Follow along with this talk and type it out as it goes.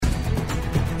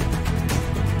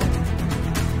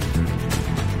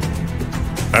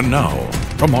And now,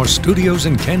 from our studios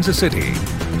in Kansas City,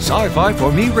 Sci-Fi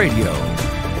for Me Radio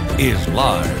is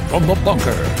live from the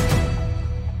bunker.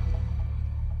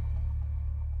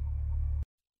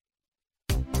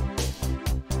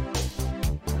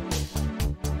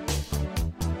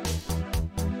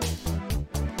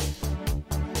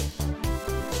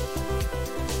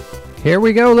 Here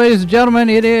we go, ladies and gentlemen.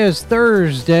 It is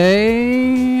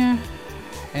Thursday,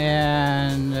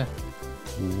 and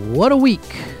what a week.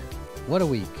 What a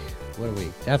week. What a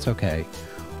week. That's okay.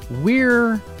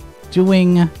 We're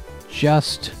doing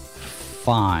just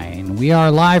fine. We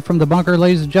are live from the bunker,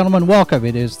 ladies and gentlemen. Welcome.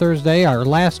 It is Thursday, our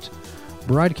last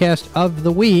broadcast of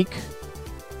the week.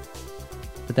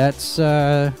 But that's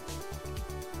no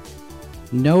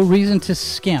reason to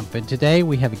skimp. And today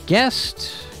we have a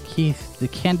guest. Keith the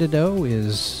Candido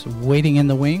is waiting in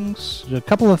the wings. A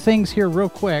couple of things here real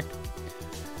quick.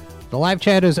 The live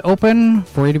chat is open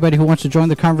for anybody who wants to join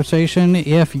the conversation.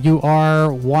 If you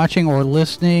are watching or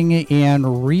listening in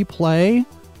replay,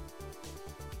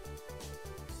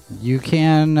 you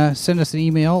can send us an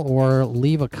email or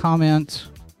leave a comment.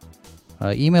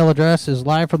 Email address is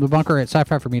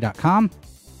livefromthebunker@scififorme.com.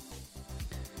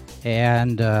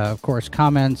 And, of course,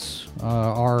 comments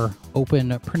are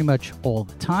open pretty much all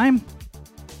the time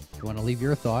if you want to leave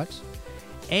your thoughts.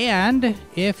 And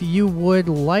if you would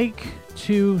like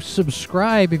to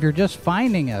subscribe, if you're just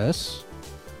finding us,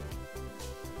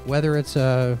 whether it's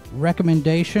a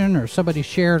recommendation or somebody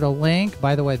shared a link.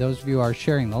 By the way, those of you are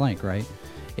sharing the link, right?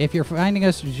 If you're finding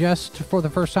us just for the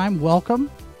first time,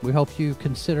 welcome. We hope you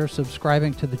consider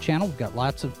subscribing to the channel. We've got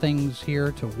lots of things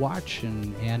here to watch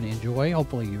and enjoy.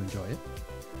 Hopefully you enjoy it.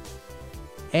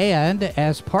 And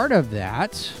as part of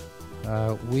that,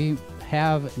 we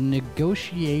have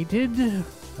negotiated,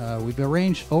 we've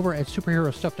arranged over at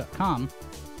superherostuff.com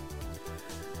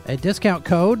a discount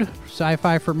code,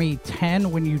 Sci-Fi for Me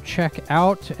 10, when you check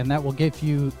out, and that will give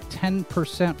you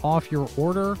 10% off your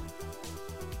order.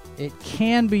 It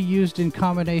can be used in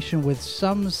combination with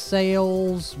some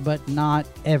sales, but not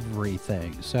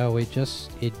everything. So it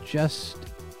just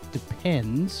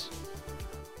depends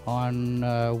on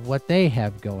what they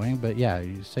have going. But yeah,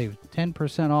 you save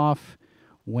 10% off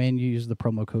when you use the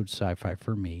promo code Sci-Fi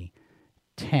for Me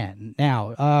 10.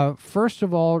 Now, first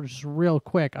of all, just real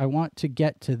quick, I want to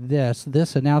get to this.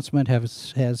 This announcement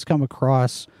has come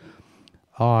across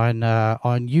on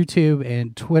YouTube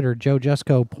and Twitter. Joe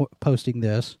Jusko posting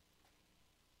this.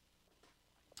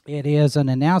 It is an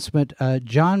announcement.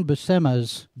 John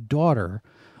Buscema's daughter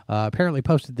apparently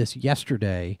posted this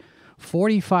yesterday.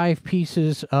 45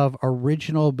 pieces of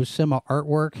original Buscema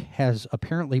artwork has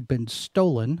apparently been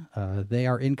stolen. They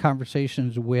are in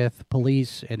conversations with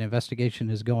police, and investigation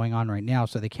is going on right now,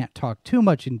 so they can't talk too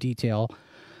much in detail.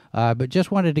 But just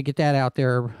wanted to get that out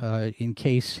there in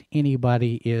case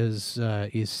anybody is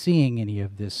seeing any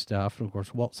of this stuff. And of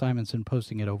course, Walt Simonson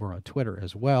posting it over on Twitter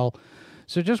as well.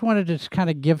 So just wanted to kind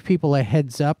of give people a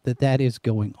heads up that is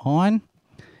going on.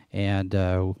 And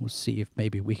we'll see if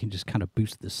maybe we can just kind of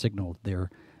boost the signal there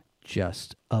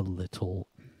just a little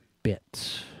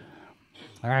bit.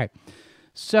 All right.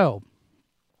 So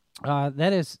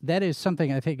that is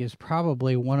something I think is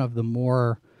probably one of the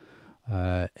more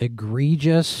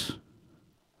egregious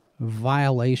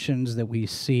violations that we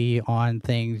see on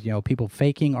things, people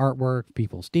faking artwork,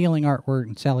 people stealing artwork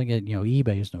and selling it.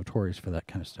 eBay is notorious for that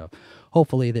kind of stuff.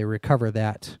 Hopefully they recover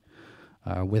that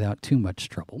without too much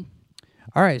trouble.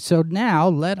 All right, so now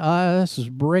let us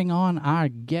bring on our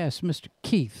guest, Mr.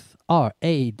 Keith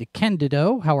R.A.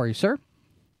 DeCandido. How are you, sir?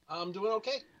 I'm doing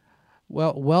okay.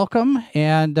 Well, welcome,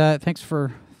 and thanks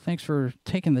for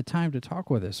taking the time to talk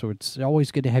with us. So it's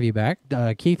always good to have you back.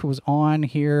 Keith was on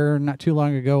here not too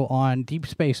long ago on Deep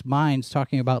Space Mines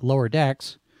talking about Lower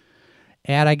Decks.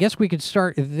 And I guess we could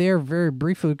start there very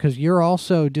briefly because you're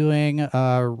also doing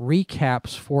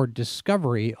recaps for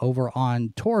Discovery over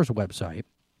on Tor's website.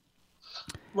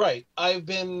 Right. I've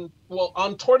been,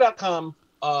 on Tor.com,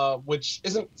 which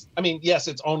isn't, yes,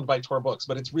 it's owned by Tor Books,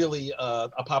 but it's really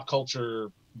a pop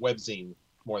culture webzine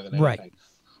more than anything.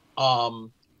 Right.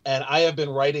 And I have been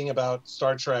writing about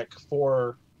Star Trek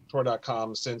for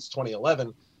Tor.com since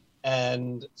 2011.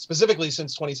 And specifically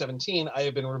since 2017, I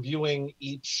have been reviewing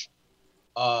each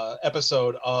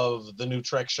episode of the new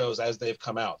Trek shows as they've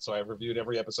come out. So I've reviewed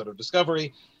every episode of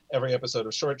Discovery, every episode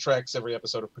of Short Treks, every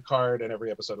episode of Picard, and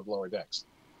every episode of Lower Decks.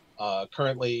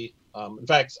 Currently, in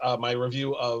fact, my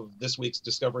review of this week's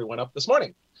Discovery went up this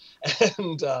morning,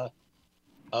 and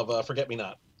of Forget Me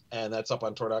Not, and that's up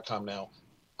on Tor.com now.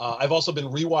 I've also been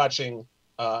rewatching,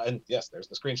 and yes, there's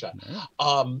the screenshot.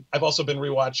 I've also been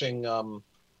rewatching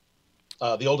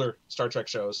the older Star Trek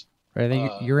shows, Right, I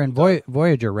think you're in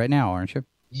Voyager right now, aren't you?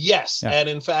 Yes, Yeah. and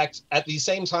in fact, at the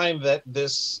same time that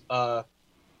this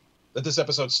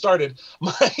episode started,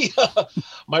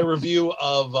 my review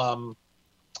of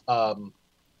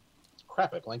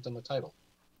crap, I blanked on the title.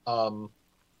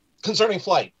 Concerning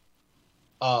Flight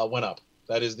went up.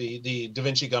 That is the Da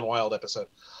Vinci Gone Wild episode.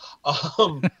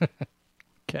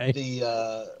 Okay.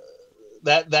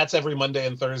 That's every Monday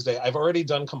and Thursday. I've already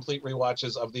done complete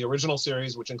rewatches of the original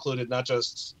series, which included not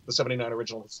just the 79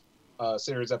 original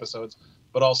series episodes,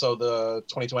 but also the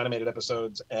 22 animated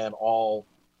episodes and all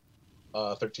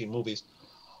 13 movies,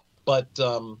 but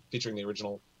featuring the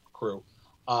original crew.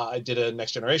 I did a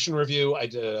Next Generation review. I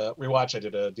did a rewatch. I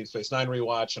did a Deep Space Nine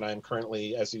rewatch, and I'm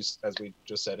currently, as we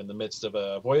just said, in the midst of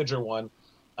a Voyager one.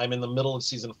 I'm in the middle of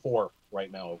season 4 right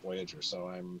now of Voyager, so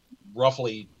I'm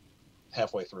roughly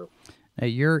halfway through. Now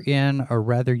you're in a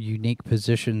rather unique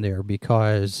position there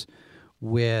because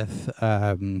with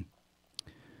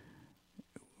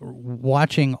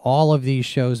watching all of these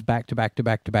shows back to back to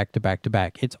back to back to back to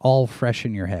back, it's all fresh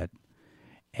in your head.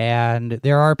 And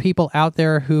there are people out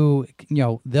there who,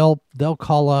 they'll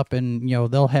call up and,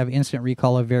 they'll have instant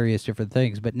recall of various different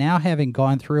things. But now having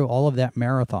gone through all of that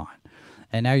marathon,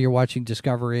 and now you're watching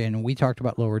Discovery, and we talked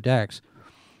about Lower Decks,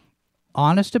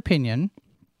 honest opinion,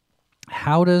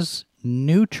 how does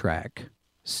new Trek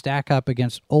stack up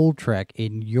against old Trek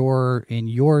in your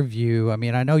view? I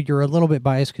mean, I know you're a little bit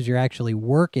biased because you actually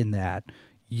work in that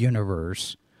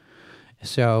universe.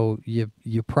 So you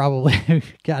probably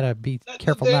gotta be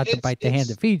careful not to bite the hand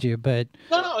that feeds you. But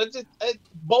no,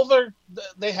 both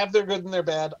they have their good and their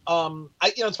bad.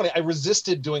 It's funny. I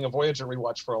resisted doing a Voyager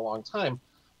rewatch for a long time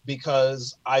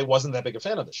because I wasn't that big a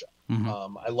fan of the show.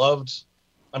 Mm-hmm.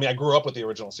 I grew up with the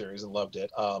original series and loved it.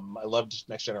 I loved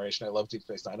Next Generation. I loved Deep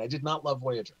Space Nine. I did not love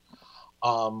Voyager.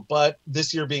 But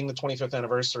this year being the 25th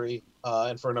anniversary,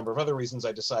 and for a number of other reasons,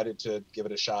 I decided to give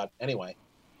it a shot anyway.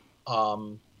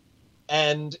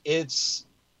 And it's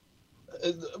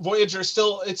Voyager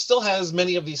still has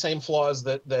many of the same flaws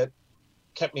that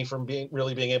kept me from being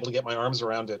able to get my arms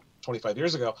around it 25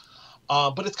 years ago.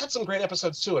 But it's got some great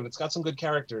episodes too, and it's got some good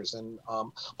characters. And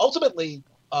ultimately,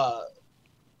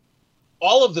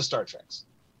 all of the Star Treks,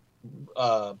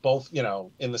 both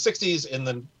in the 60s, in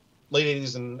the late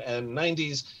 80s and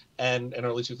 90s, and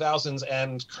early 2000s,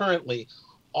 and currently,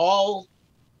 all,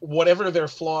 whatever their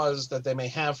flaws that they may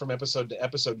have from episode to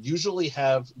episode, usually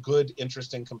have good,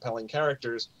 interesting, compelling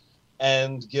characters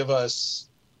and give us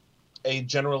a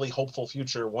generally hopeful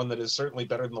future, one that is certainly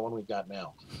better than the one we've got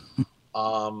now.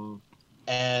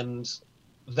 And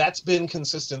that's been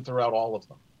consistent throughout all of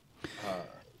them.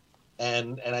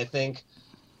 And I think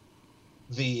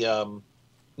the,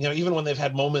 even when they've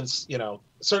had moments,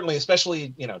 certainly,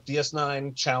 especially,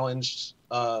 DS9 challenged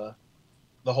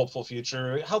the hopeful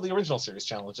future, how the original series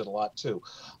challenged it a lot too.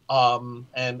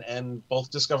 And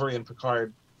both Discovery and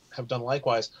Picard have done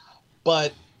likewise,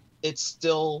 but it's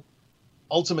still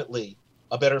ultimately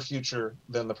a better future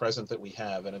than the present that we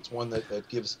have. And it's one that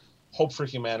gives hope for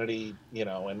humanity,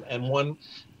 and one,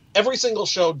 every single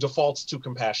show defaults to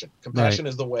compassion. Compassion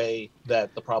is the way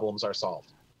that the problems are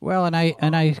solved. Well, and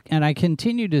I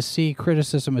continue to see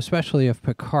criticism, especially of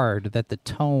Picard, that the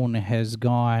tone has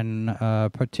gone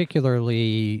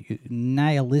particularly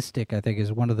nihilistic. I think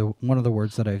is one of the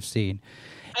words that I've seen.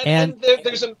 And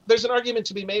there's an argument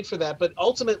to be made for that, but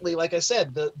ultimately, like I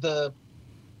said, the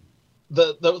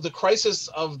crisis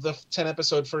of the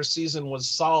 10-episode first season was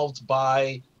solved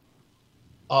by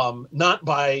not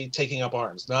by taking up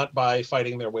arms, not by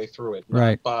fighting their way through it,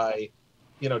 not by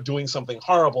doing something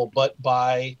horrible, but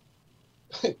by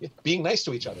being nice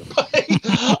to each other,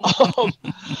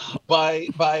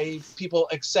 by people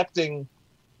accepting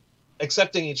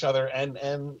each other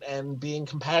and being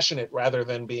compassionate rather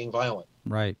than being violent.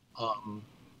 Right.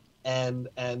 And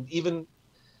even,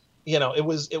 it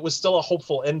was still a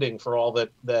hopeful ending for all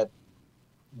that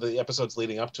the episodes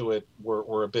leading up to it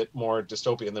were a bit more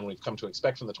dystopian than we've come to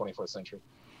expect from the 24th century.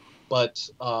 But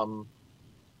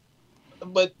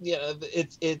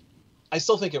I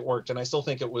still think it worked, and I still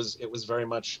think it was very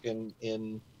much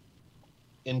in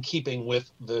keeping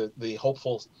with the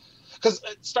hopeful, because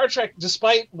Star Trek,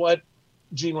 despite what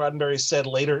Gene Roddenberry said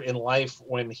later in life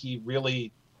when he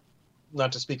really,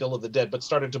 not to speak ill of the dead, but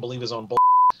started to believe his own bull.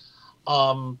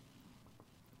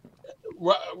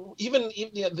 Even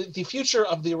the future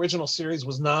of the original series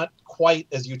was not quite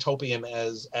as utopian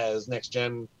as Next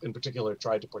Gen in particular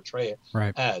tried to portray it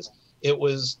as. It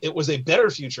was a better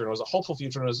future, and it was a hopeful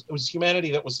future, and it was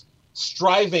humanity that was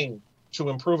striving to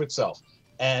improve itself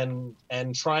and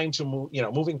trying to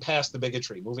moving past the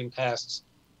bigotry, moving past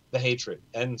the hatred,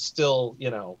 and still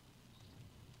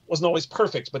wasn't always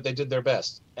perfect, but they did their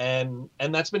best, and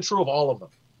that's been true of all of them.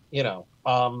 You know,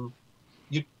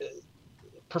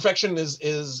 perfection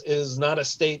is not a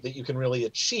state that you can really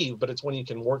achieve, but it's one you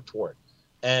can work toward.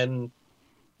 And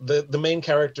the main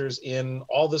characters in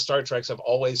all the Star Treks have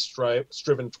always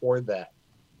striven toward that,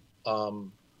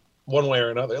 one way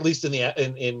or another. At least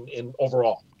in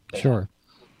overall. Sure.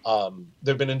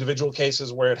 There've been individual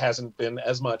cases where it hasn't been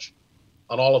as much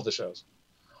on all of the shows,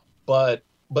 but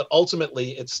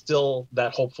ultimately it's still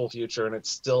that hopeful future, and it's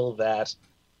still that,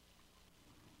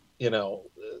 you know,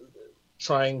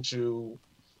 trying to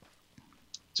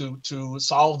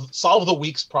solve the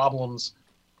week's problems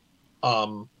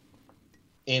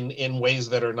in ways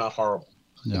that are not horrible.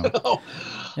 No.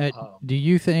 Do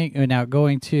you think, now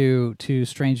going to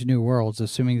Strange New Worlds,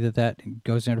 assuming that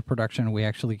goes into production, we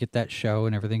actually get that show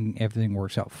and everything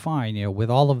works out fine, you know,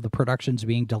 with all of the productions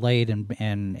being delayed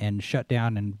and shut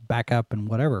down and back up and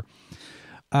whatever.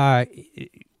 What's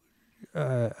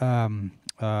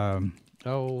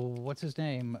his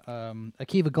name?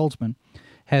 Akiva Goldsman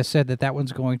has said that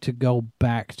one's going to go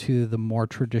back to the more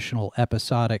traditional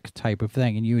episodic type of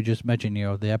thing, and you just mentioned, you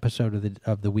know, the episode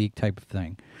of the week type of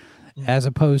thing, as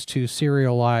opposed to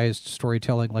serialized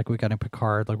storytelling like we got in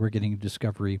Picard, like we're getting in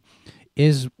Discovery.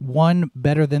 Is one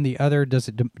better than the other? Does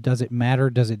it matter?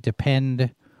 Does it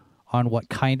depend on what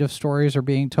kind of stories are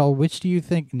being told? Which do you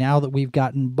think, now that we've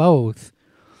gotten both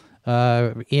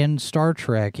in Star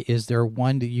Trek, is there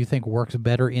one that you think works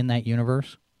better in that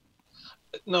universe?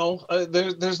 No,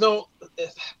 there's no.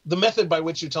 The method by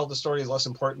which you tell the story is less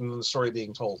important than the story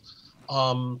being told.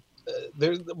 One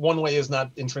way is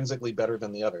not intrinsically better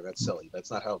than the other. That's silly.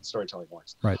 That's not how storytelling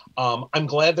works. Right. I'm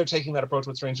glad they're taking that approach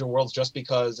with Strange New Worlds, just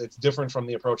because it's different from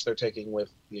the approach they're taking with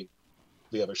the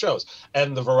other shows,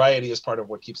 and the variety is part of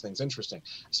what keeps things interesting.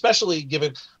 Especially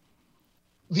given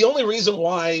the only reason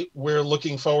why we're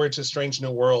looking forward to Strange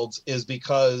New Worlds is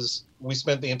because we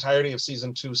spent the entirety of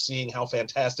season 2 seeing how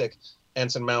fantastic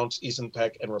Anson Mount, Ethan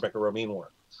Peck, and Rebecca Romijn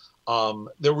were.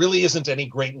 There really isn't any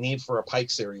great need for a Pike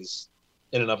series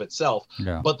in and of itself,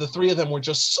 but the three of them were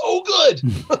just so good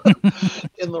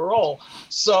in the role.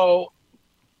 So,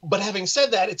 but having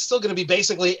said that, it's still going to be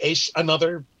basically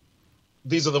another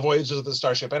These Are the Voyages of the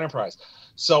Starship Enterprise.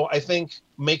 So I think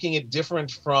making it different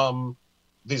from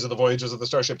These Are the Voyages of the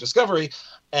Starship Discovery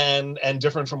and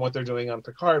different from what they're doing on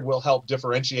Picard will help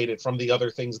differentiate it from the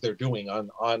other things they're doing on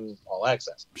All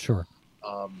Access. Sure.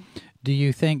 Do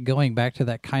you think going back to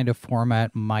that kind of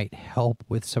format might help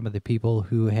with some of the people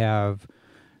who have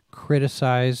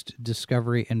criticized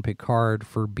Discovery and Picard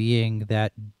for being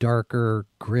that darker,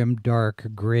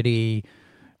 grimdark, gritty,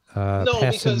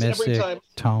 pessimistic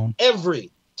tone?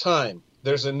 Every time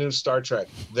there's a new Star Trek,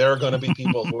 there are going to be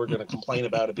people who are going to complain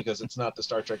about it because it's not the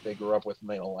Star Trek they grew up with and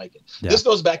they don't like it. Yeah. This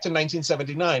goes back to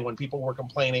 1979 when people were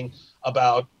complaining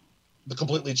about the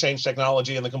completely changed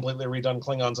technology and the completely redone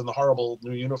Klingons and the horrible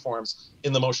new uniforms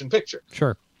in the motion picture.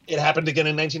 Sure. It happened again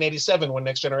in 1987 when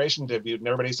Next Generation debuted, and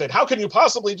everybody said, how can you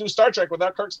possibly do Star Trek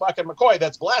without Kirk, Spock, and McCoy?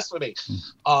 That's blasphemy.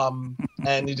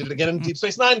 And you did it again in Deep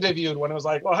Space Nine debuted when it was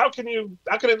like, well, how can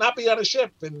it not be on a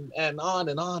ship? And on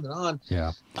and on and on.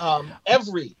 Yeah.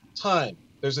 Every time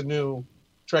there's a new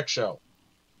Trek show,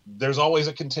 there's always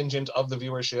a contingent of the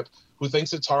viewership who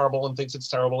thinks it's horrible and thinks it's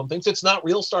terrible and thinks it's not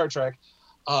real Star Trek.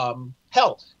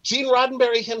 Hell, Gene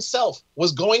Roddenberry himself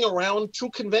was going around to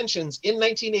conventions in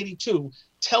 1982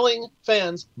 telling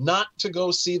fans not to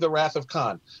go see The Wrath of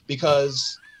Khan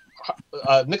because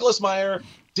Nicholas Meyer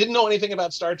didn't know anything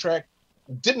about Star Trek,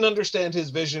 didn't understand his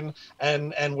vision,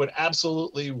 and would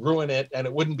absolutely ruin it, and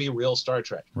it wouldn't be real Star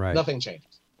Trek. Right. Nothing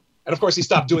changes. And of course, he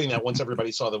stopped doing that once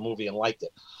everybody saw the movie and liked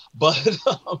it. But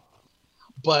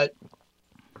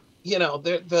you know,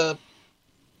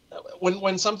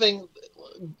 when something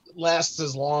lasts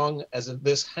as long as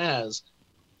this has,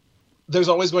 there's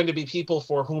always going to be people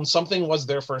for whom something was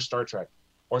their first Star Trek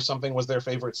or something was their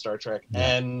favorite Star Trek,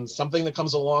 and something that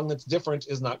comes along that's different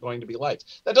is not going to be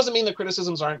liked. That doesn't mean the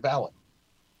criticisms aren't valid.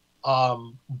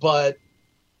 But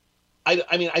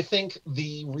I mean, I think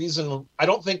I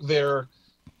don't think the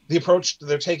approach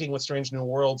they're taking with Strange New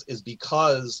Worlds is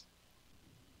because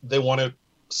they want to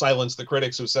silence the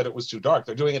critics who said it was too dark.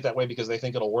 They're doing it that way because they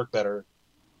think it'll work better.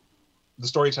 The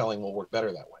storytelling will work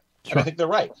better that way. Sure. And I think they're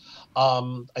right.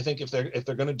 I think if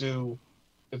they're going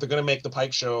to make the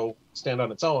Pike show stand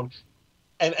on its own,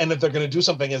 and if they're going to do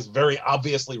something as very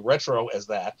obviously retro as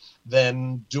that,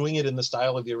 then doing it in the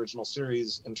style of the original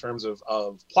series in terms of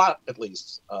plot, at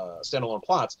least standalone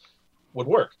plots, would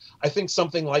work. I think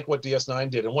something like what DS9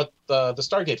 did and what the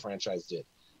Stargate franchise did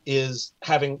is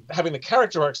having the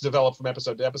character arcs develop from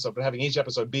episode to episode, but having each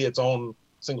episode be its own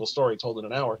single story told in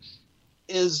an hour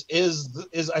is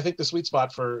I think the sweet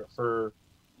spot for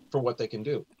what they can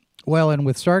do. Well, and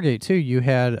with Stargate too, you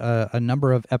had a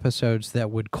number of episodes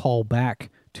that would call back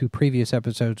to previous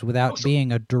episodes without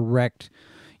being a direct,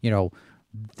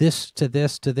 this to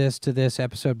this to this to this,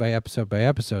 episode by episode by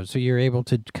episode. So you're able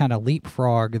to kind of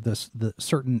leapfrog the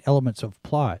certain elements of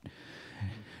plot.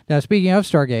 Now, speaking of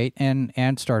Stargate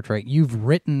and Star Trek, you've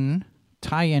written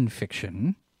tie-in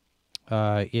fiction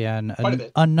in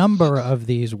a number of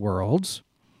these worlds.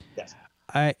 Yes.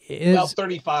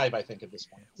 35, I think, at this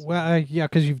point. Well, yeah,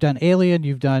 because you've done Alien,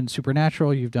 you've done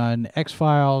Supernatural, you've done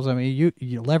X-Files. I mean,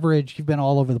 you Leverage, you've been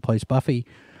all over the place. Buffy.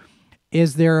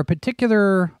 Is there a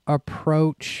particular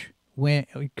approach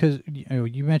because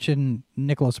you mentioned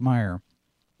Nicholas Meyer,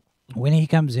 when he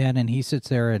comes in and he sits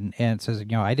there and says,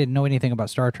 I didn't know anything about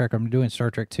Star Trek. I'm doing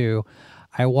Star Trek 2.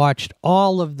 I watched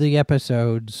all of the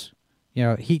episodes.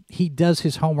 He does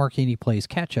his homework and he plays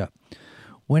catch up.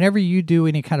 Whenever you do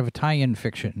any kind of a tie-in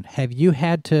fiction, have you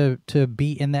had to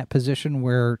be in that position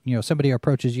where, somebody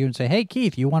approaches you and say, hey,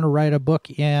 Keith, you want to write a book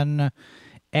in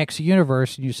X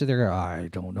universe? And you sit there, I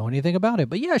don't know anything about it,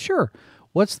 but yeah, sure.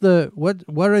 What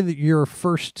are your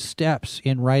first steps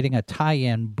in writing a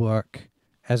tie-in book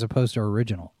as opposed to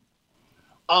original?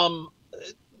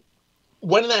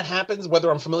 When that happens,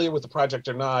 whether I'm familiar with the project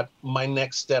or not, my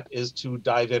next step is to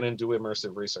dive in and do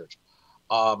immersive research.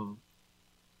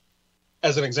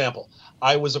 As an example,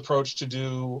 I was approached to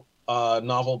do a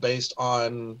novel based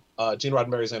on Gene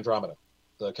Roddenberry's Andromeda,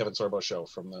 the Kevin Sorbo show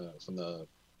from the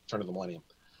turn of the millennium.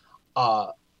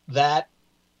 That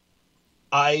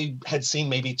I had seen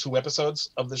maybe 2 episodes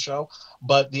of the show,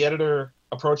 but the editor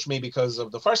approached me because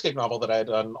of the Farscape novel that I had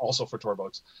done also for Tor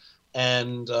Books,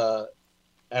 and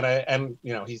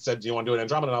he said, "Do you want to do an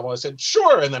Andromeda novel?" I said,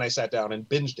 "Sure," and then I sat down and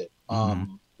binged it,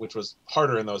 which was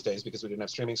harder in those days because we didn't have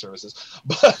streaming services.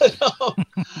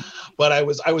 But I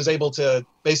was able to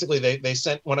basically they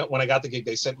sent when I got the gig,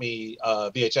 they sent me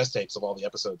VHS tapes of all the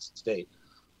episodes to date,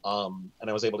 and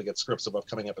I was able to get scripts of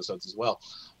upcoming episodes as well.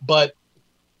 But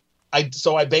I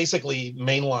basically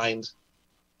mainlined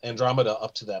Andromeda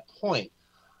up to that point.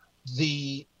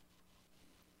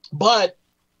 But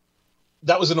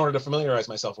that was in order to familiarize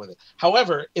myself with it.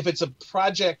 However, if it's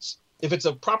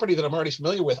a property that I'm already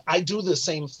familiar with, I do the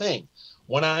same thing.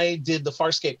 When I did the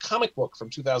Farscape comic book from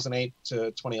 2008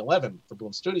 to 2011 for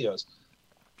Boom Studios,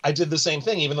 I did the same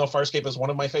thing. Even though Farscape is one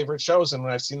of my favorite shows, and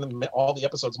when I've seen all the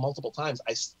episodes multiple times,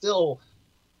 I still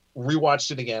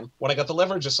rewatched it again. When I got the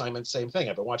Leverage assignment, same thing.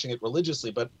 I've been watching it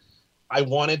religiously, but I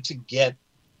wanted to get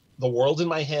the world in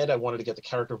my head. I wanted to get the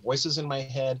character voices in my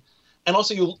head. And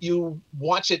also you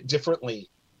watch it differently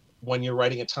when you're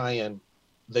writing a tie-in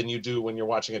than you do when you're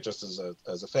watching it just as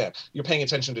a fan. You're paying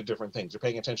attention to different things. You're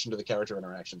paying attention to the character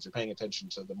interactions. You're paying attention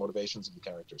to the motivations of the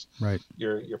characters.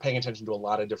 You're paying attention to a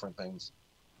lot of different things.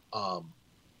 And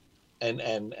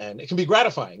it can be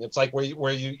gratifying. It's like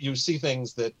where you see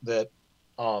things that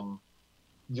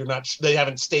you're not, they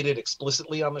haven't stated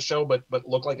explicitly on the show, but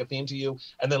look like a theme to you.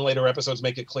 And then later episodes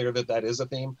make it clear that is a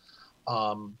theme.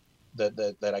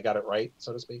 That I got it right,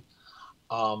 so to speak.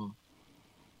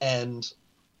 And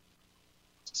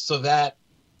so that,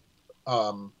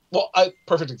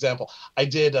 perfect example. I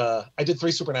did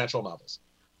 3 Supernatural novels,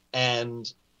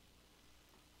 and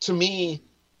to me,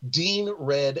 Dean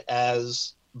read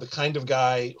as the kind of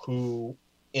guy who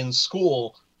in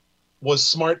school was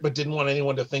smart but didn't want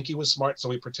anyone to think he was smart, so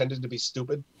he pretended to be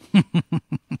stupid.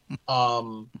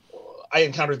 I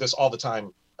encountered this all the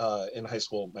time in high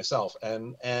school myself,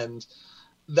 and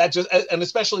that just, and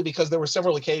especially because there were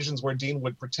several occasions where Dean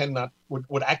would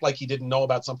would act like he didn't know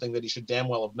about something that he should damn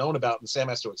well have known about, and Sam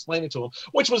has to explain it to him,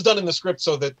 which was done in the script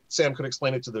so that Sam could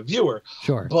explain it to the viewer.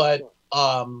 Sure. But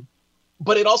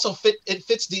it also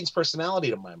fits Dean's personality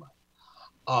to my mind.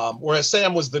 Whereas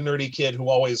Sam was the nerdy kid who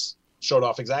always showed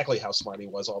off exactly how smart he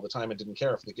was all the time and didn't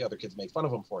care if the other kids made fun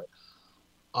of him for it.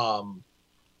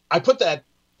 I put that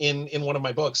in one of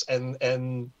my books,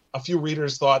 and a few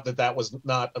readers thought that was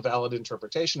not a valid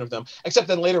interpretation of them, except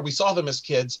then later we saw them as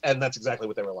kids, and that's exactly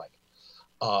what they were like.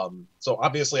 So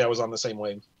obviously I was on the same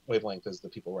wavelength as the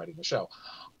people writing the show.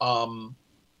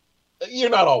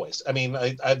 You're not always. I mean,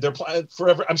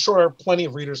 I'm sure plenty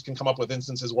of readers can come up with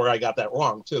instances where I got that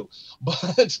wrong too.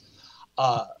 But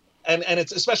and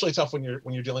it's especially tough when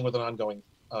you're dealing with an ongoing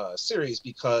series,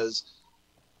 because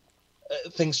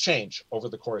things change over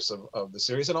the course of the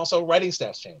series, and also writing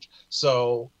staffs change.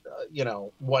 So,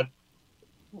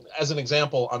 as an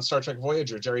example, on Star Trek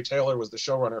Voyager, Jerry Taylor was the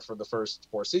showrunner for the first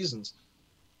 4 seasons.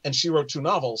 And she wrote 2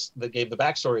 novels that gave the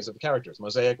backstories of the characters,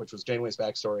 Mosaic, which was Janeway's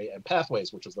backstory, and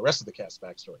Pathways, which was the rest of the cast's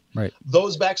backstory. Right.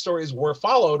 Those backstories were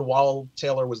followed while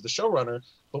Taylor was the showrunner,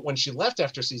 but when she left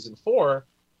after season 4,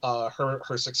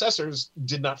 her successors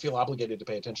did not feel obligated to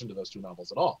pay attention to those 2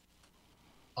 novels at all.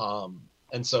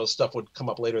 And so stuff would come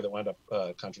up later that wound up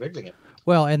contradicting it.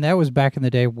 Well, and that was back in the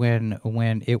day when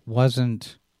it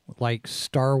wasn't like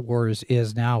Star Wars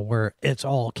is now, where it's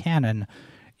all canon.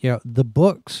 You know, the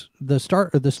books, the Star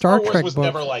Trek was books,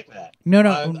 never like that. No.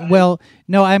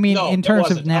 I mean, no, in terms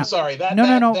of now. I'm sorry.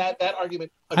 That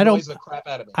argument annoys the crap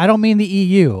out of me. I don't mean the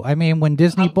EU. I mean, when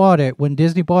Disney bought it,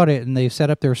 and they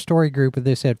set up their story group, and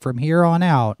they said from here on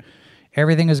out,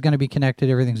 everything is going to be connected.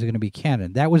 Everything's going to be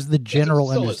canon. That was the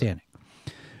general understanding.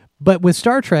 But with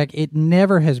Star Trek, it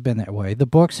never has been that way. The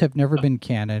books have never been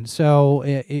canon. So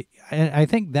I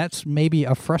think that's maybe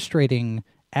a frustrating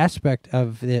aspect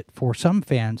of it for some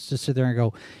fans to sit there and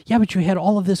go, yeah, but you had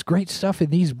all of this great stuff in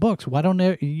these books. Why don't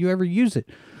you ever use it?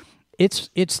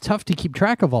 It's tough to keep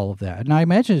track of all of that. And I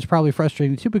imagine it's probably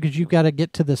frustrating too, because you've got to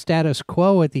get to the status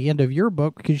quo at the end of your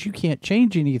book, because you can't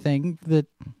change anything that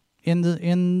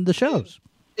in the shows.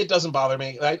 It doesn't bother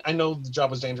me. I know the job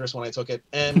was dangerous when I took it,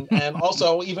 and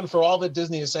also even for all that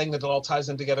Disney is saying that it all ties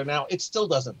in together now, it still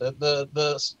doesn't.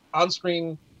 The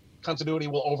on-screen continuity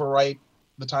will overwrite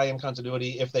the tie-in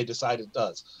continuity if they decide it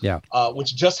does. Yeah.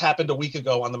 Which just happened a week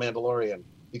ago on The Mandalorian,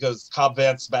 because Cobb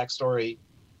Vanth's backstory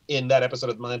in that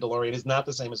episode of The Mandalorian is not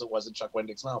the same as it was in Chuck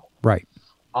Wendig's novel. Right.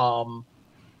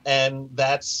 And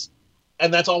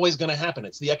that's always going to happen.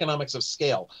 It's the economics of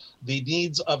scale. The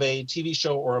needs of a TV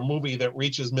show or a movie that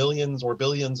reaches millions or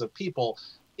billions of people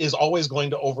is always going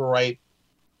to overwrite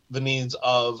the needs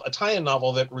of a tie-in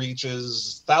novel that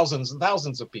reaches thousands and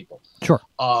thousands of people. Sure.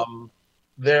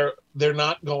 They're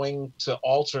not going to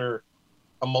alter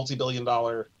a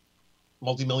multi-billion-dollar,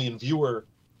 multi-million viewer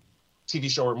TV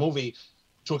show or movie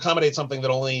to accommodate something that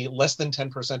only less than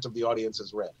 10% of the audience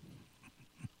has read.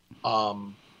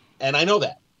 And I know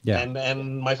that. Yeah.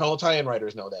 And my fellow tie-in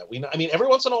writers know that. Every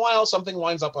once in a while, something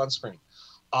winds up on screen.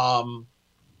 Sulu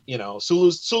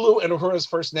and Uhura's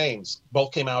first names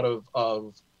both came out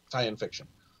of tie-in fiction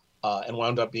and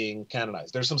wound up being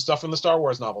canonized. There's some stuff from the Star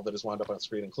Wars novel that has wound up on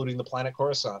screen, including the planet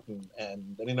Coruscant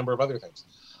and any number of other things.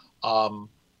 For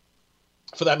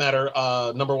that matter,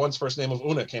 number one's first name of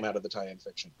Una came out of the tie-in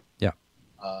fiction. Yeah.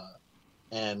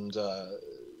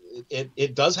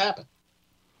 It does happen.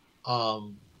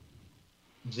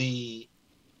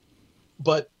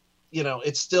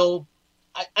 It's still,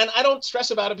 I don't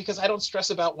stress about it, because I don't stress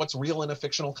about what's real in a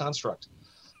fictional construct.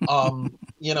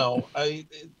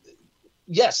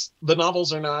 Yes, the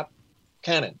novels are not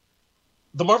canon.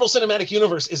 The Marvel Cinematic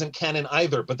Universe isn't canon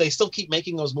either, but they still keep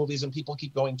making those movies and people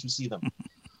keep going to see them.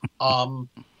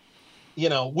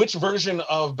 Which version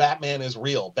of Batman is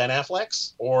real? Ben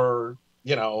Affleck's, or,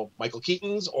 Michael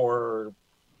Keaton's, or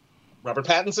Robert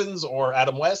Pattinson's, or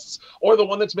Adam West's, or the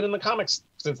one that's been in the comics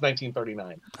since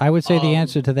 1939? I would say the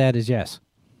answer to that is yes.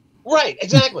 Right,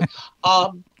 exactly.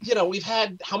 We've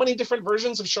had how many different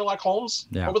versions of Sherlock Holmes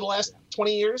over the last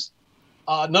 20 years?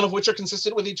 None of which are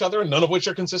consistent with each other, and none of which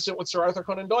are consistent with Sir Arthur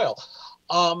Conan Doyle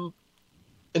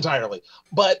entirely.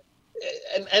 But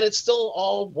and it still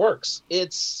all works.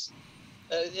 It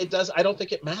does. I don't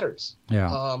think it matters.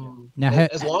 Yeah.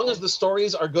 As long as the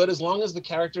stories are good, as long as the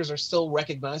characters are still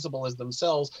recognizable as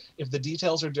themselves, if the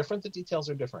details are different, the details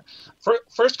are different.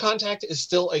 First Contact is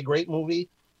still a great movie.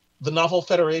 The novel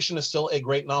Federation is still a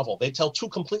great novel. They tell 2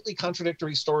 completely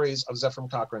contradictory stories of Zefram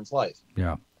Cochrane's life.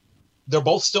 Yeah. They're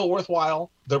both still worthwhile.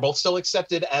 They're both still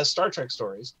accepted as Star Trek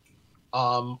stories.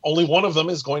 Only one of them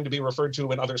is going to be referred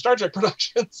to in other Star Trek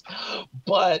productions,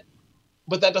 but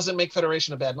that doesn't make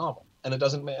Federation a bad novel, and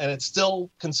it's still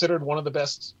considered one of the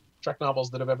best Trek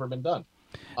novels that have ever been done.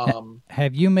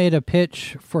 Have you made a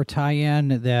pitch for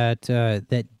tie-in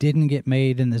that didn't get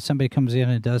made, and then somebody comes in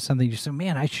and does something, you say,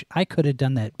 man, I could have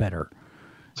done that better?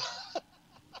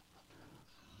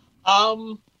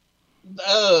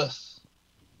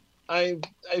 I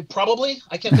probably,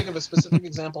 I can't think of a specific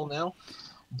example now,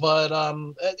 but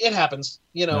it happens.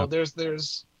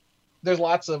 There's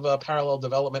lots of parallel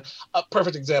development. A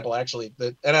perfect example, actually,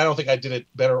 and I don't think I did it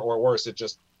better or worse. It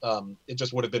just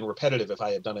would have been repetitive if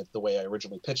I had done it the way I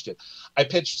originally pitched it. I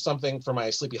pitched something for my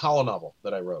Sleepy Hollow novel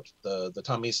that I wrote, the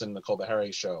Tom Meeson, Nicole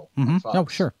Beharie show. Mm-hmm. Fox, oh,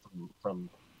 sure. From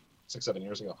 6-7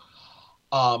 years ago.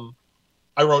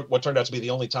 I wrote what turned out to be the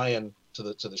only tie-in to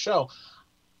the show,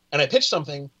 and I pitched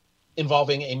something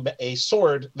involving a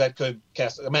sword that could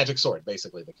cast a magic sword,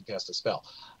 basically, that could cast a spell.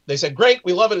 They said, great,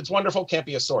 we love it, it's wonderful, can't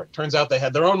be a sword. Turns out they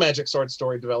had their own magic sword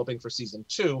story developing for season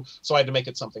 2, so I had to make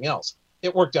it something else.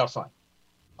 It worked out fine.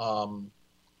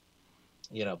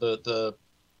 You know,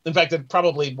 in fact, it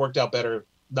probably worked out better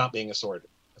not being a sword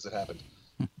as it happened,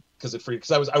 because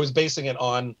I was basing it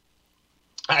on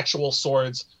actual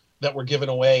swords that were given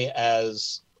away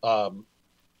as,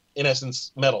 in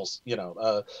essence, medals. You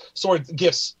know, sword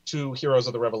gifts to heroes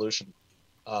of the Revolution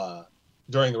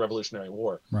during the Revolutionary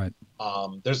War. Right.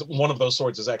 There's one of those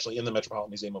swords is actually in the Metropolitan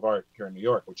Museum of Art here in New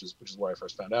York, which is where I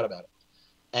first found out about it.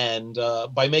 And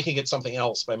by making it something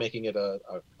else, by making it a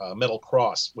metal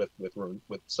cross with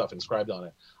stuff inscribed on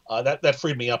it, that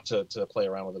freed me up to play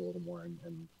around with it a little more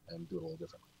and do it a little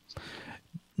differently.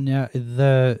 Now,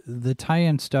 the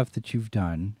tie-in stuff that you've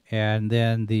done, and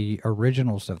then the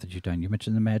original stuff that you've done. You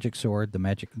mentioned the magic sword, the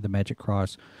magic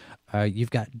cross.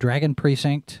 You've got Dragon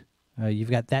Precinct.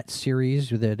 You've got that series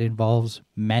that involves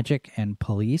magic and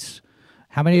police.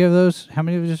 How many of those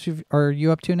are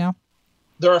you up to now?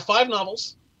 There are 5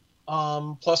 novels,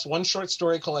 plus 1 short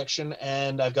story collection,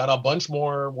 and I've got a bunch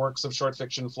more works of short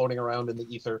fiction floating around in the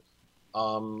ether,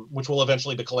 which will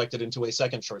eventually be collected into a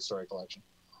 2nd short story collection.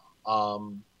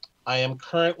 I am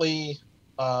currently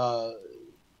one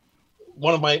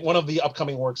of the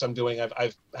upcoming works I'm doing.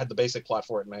 I've had the basic plot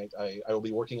for it, and I will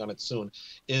be working on it soon.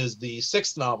 Is the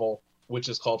 6th novel, which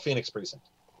is called Phoenix Precinct.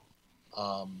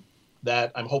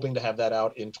 That I'm hoping to have that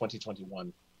out in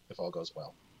 2021 if all goes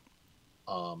well.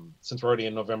 Since we're already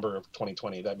in November of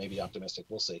 2020, that may be optimistic.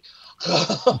 We'll see.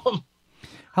 How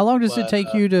long does it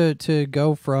take you to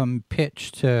go from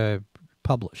pitch to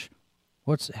publish?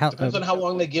 Depends on how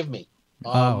long they give me.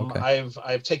 Okay.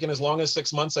 I've taken as long as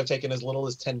 6 months. I've taken as little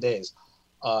as 10 days.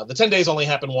 The 10 days only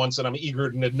happened once, and I'm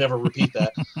eager to never repeat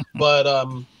that. But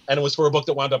and it was for a book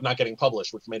that wound up not getting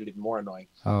published, which made it even more annoying.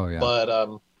 Oh yeah.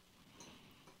 But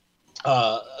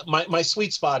my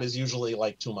sweet spot is usually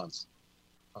like 2 months.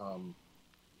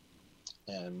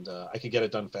 And I could get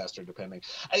it done faster depending.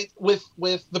 With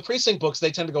the Precinct books,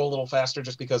 they tend to go a little faster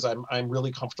just because I'm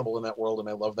really comfortable in that world and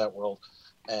I love that world,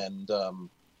 and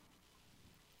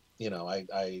you know,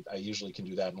 I usually can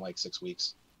do that in like 6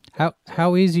 weeks.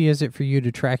 How easy is it for you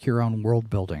to track your own world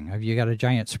building? Have you got a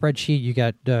giant spreadsheet? You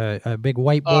got a big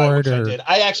whiteboard? I did.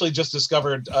 I actually just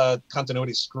discovered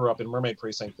continuity screw up in Mermaid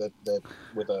Precinct that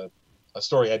with a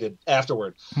story I did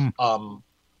afterward.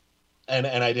 And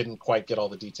I didn't quite get all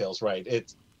the details right.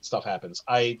 Stuff happens.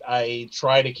 I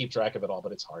try to keep track of it all,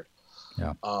 but it's hard.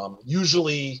 Yeah.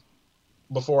 Usually,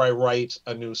 before I write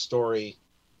a new story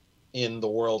in the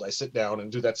world, I sit down and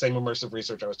do that same immersive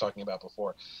research I was talking about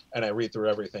before, and I read through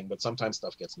everything. But sometimes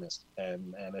stuff gets missed,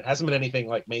 and it hasn't been anything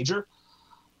like major.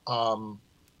 But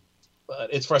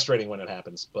it's frustrating when it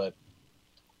happens. But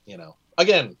you know,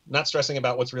 again, not stressing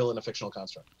about what's real in a fictional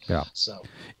construct. Yeah. So,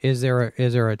 is there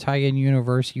a tie-in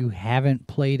universe you haven't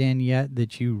played in yet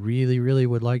that you really, really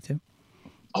would like to?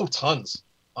 Oh, tons.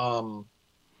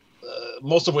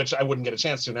 Most of which I wouldn't get a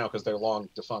chance to now because they're long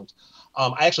defunct.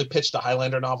 I actually pitched a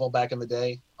Highlander novel back in the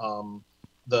day.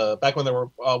 Back when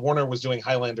Warner was doing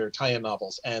Highlander tie-in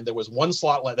novels, and there was one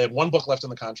slot left. They had one book left in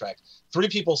the contract. 3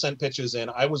 people sent pitches in.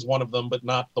 I was one of them, but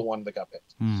not the one that got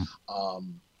picked.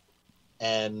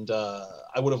 And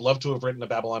I would have loved to have written a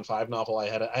Babylon 5 novel. I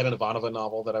had an Ivanova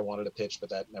novel that I wanted to pitch, but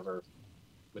that never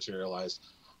materialized.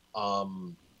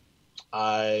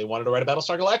 I wanted to write a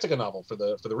Battlestar Galactica novel for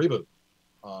the reboot,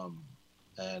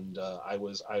 and I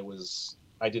was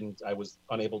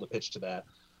unable to pitch to that.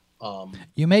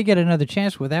 You may get another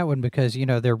chance with that one because you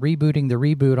know they're rebooting the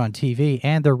reboot on TV,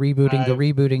 and they're rebooting the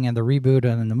rebooting and the reboot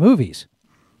in the movies.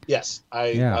 Yes,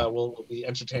 I will be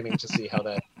entertaining to see how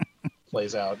that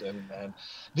plays out, and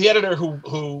the editor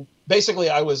who basically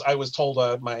I was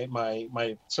told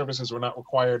my services were not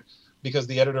required because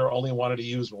the editor only wanted to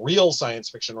use real science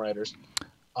fiction writers,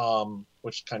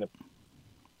 which kind of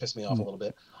pissed me off a little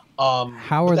bit.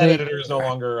 How are that they? Editor is no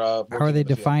longer. How are they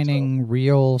defining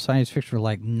real science fiction,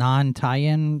 like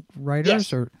non-tie-in writers?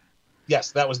 Yes. Or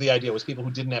yes, that was the idea. Was people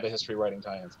who didn't have a history writing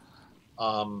tie-ins.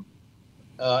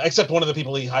 Except two of the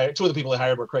people he hired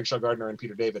were Craig Shaw Gardner and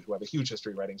Peter David, who have a huge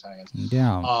history writing tie-ins.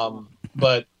 Yeah.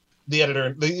 But the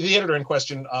editor in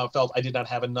question felt I did not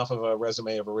have enough of a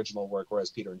resume of original work, whereas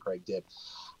Peter and Craig did.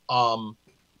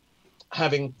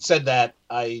 Having said that,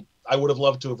 I would have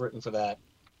loved to have written for that.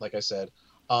 Like I said,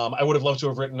 I would have loved to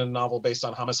have written a novel based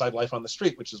on Homicide: Life on the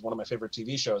Street, which is one of my favorite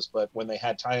TV shows. But when they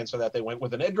had tie-ins for that, they went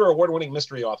with an Edgar Award-winning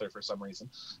mystery author for some reason,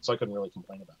 so I couldn't really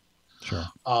complain about it. Sure.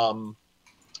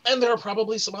 And there are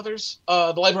probably some others.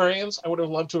 The Librarians, I would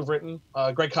have loved to have written.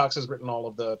 Greg Cox has written all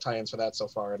of the tie-ins for that so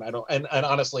far, and I don't. And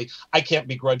honestly, I can't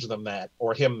begrudge them that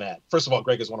or him that. First of all,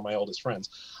 Greg is one of my oldest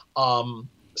friends,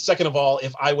 second of all,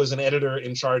 if I was an editor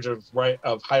in charge of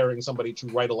hiring somebody to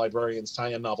write a librarian's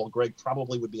tie-in novel, Greg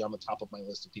probably would be on the top of my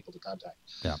list of people to contact.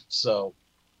 Yeah. So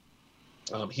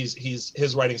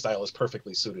his writing style is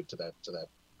perfectly suited to that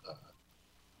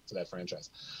franchise.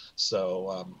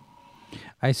 So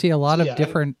I see a lot of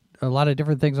different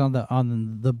things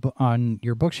on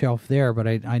your bookshelf there, but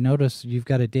I noticed you've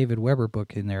got a David Weber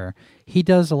book in there. He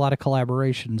does a lot of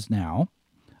collaborations now.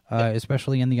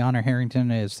 Especially in the Honor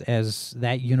Harrington, as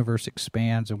that universe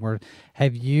expands, and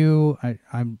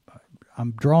I'm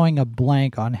drawing a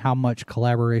blank on how much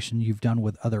collaboration you've done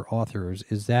with other authors.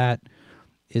 Is that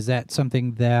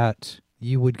something that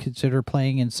you would consider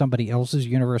playing in somebody else's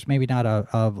universe? Maybe not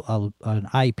an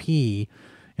IP,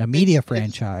 a media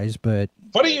franchise, but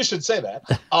funny you should say that.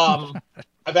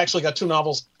 I've actually got 2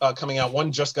 novels coming out.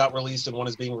 One just got released, and one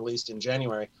is being released in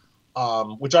January,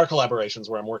 which are collaborations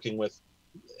where I'm working with.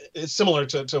 It's similar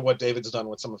to what David's done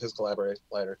with some of his collaborators.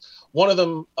 One of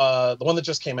them, the one that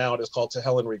just came out, is called To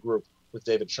Hell and Regroup with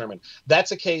David Sherman.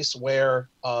 That's a case where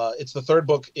it's the 3rd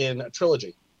book in a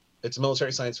trilogy. It's a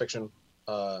military science fiction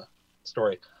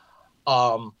story.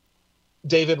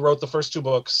 David wrote the first 2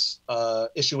 books,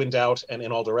 Issue in Doubt and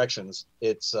In All Directions.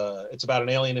 It's about an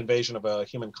alien invasion of a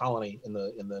human colony in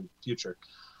the future.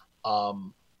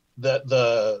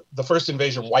 The first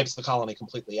invasion wipes the colony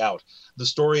completely out. The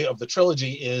story of the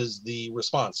trilogy is the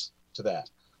response to that,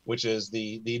 which is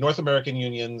the North American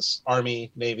Union's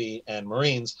Army, Navy, and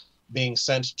Marines being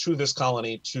sent to this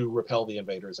colony to repel the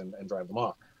invaders and drive them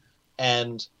off.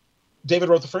 And David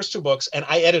wrote the first 2 books, and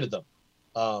I edited them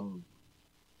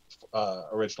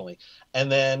originally.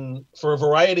 And then for a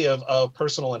variety of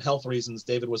personal and health reasons,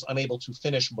 David was unable to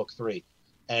finish book 3.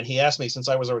 And he asked me, since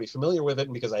I was already familiar with it,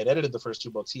 and because I had edited the first 2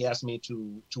 books, he asked me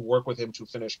to work with him to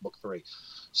finish book 3.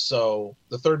 So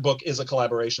the 3rd book is a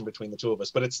collaboration between the 2 of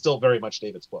us, but it's still very much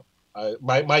David's book.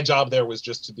 My job there was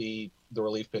just to be the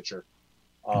relief pitcher,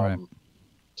 right.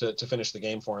 to finish the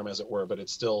game for him, as it were, but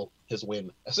it's still his win,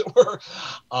 as it were.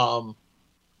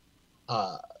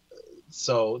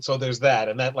 So there's that.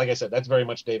 And that, like I said, that's very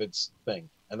much David's thing.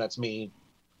 And that's me,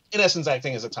 in essence,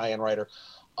 acting as a tie-in writer.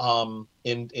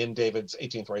 In David's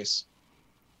 18th Race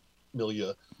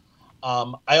milieu.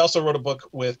 I also wrote a book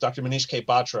with Dr. Manish K.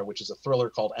 Batra, which is a thriller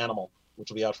called Animal,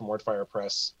 which will be out from Wordfire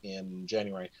Press in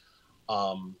January.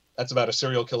 That's about a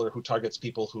serial killer who targets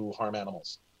people who harm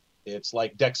animals. It's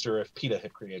like Dexter if PETA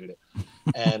had created it.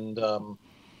 And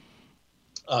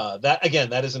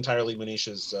that is entirely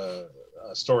Manish's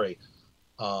story.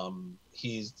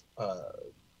 He's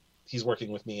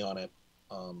working with me on it.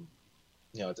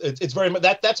 It's very much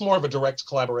that's more of a direct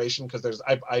collaboration, because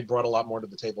I brought a lot more to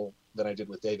the table than I did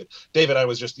with David. David, I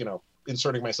was just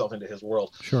inserting myself into his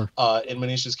world. Sure. In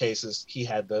Manish's cases, he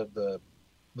had the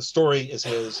story is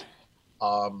his,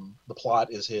 the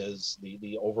plot is his,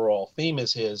 the overall theme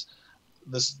is his.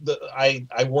 I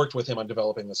worked with him on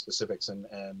developing the specifics,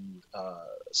 and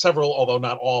several, although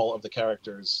not all, of the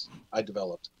characters I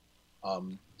developed.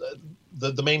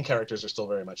 The main characters are still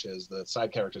very much his. The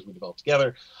side characters we developed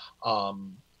together,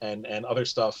 and other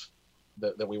stuff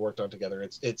that we worked on together.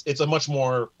 It's a much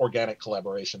more organic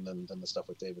collaboration than the stuff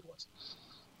with David was.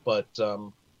 But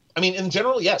in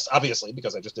general, yes, obviously,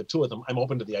 because I just did 2 of them, I'm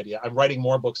open to the idea. I'm writing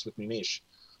more books with Munish.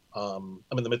 I'm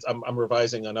in the midst. I'm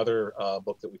revising another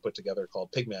book that we put together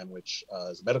called Pigman, which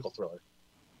is a medical thriller,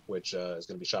 which is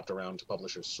going to be shopped around to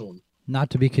publishers soon. Not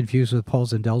to be confused with Paul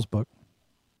Zendel's book.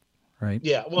 Right.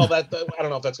 Yeah, well, I don't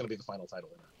know if that's going to be the final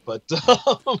title or not, but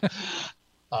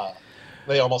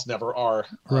they almost never are.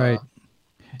 Right.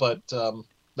 But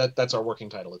that's our working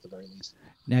title at the very least.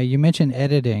 Now, you mentioned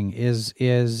editing. Is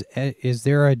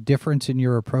there a difference in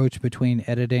your approach between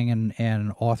editing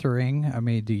and authoring? I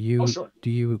mean, do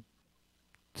you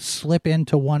slip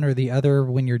into one or the other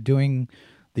when you're doing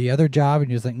the other job, and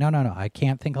you're just like, no, I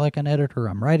can't think like an editor.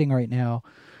 I'm writing right now.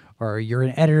 Or you're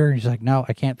an editor, and you're like, no,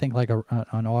 I can't think like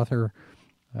an author.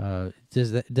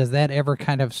 Does that ever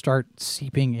kind of start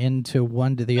seeping into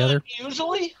one to the other?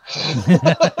 Usually,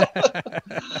 for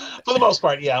the most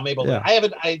part, yeah, I'm able to. I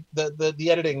haven't.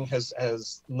 The editing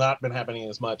has not been happening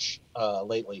as much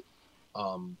lately,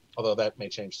 although that may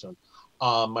change soon.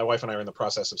 My wife and I are in the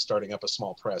process of starting up a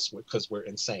small press because we're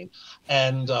insane,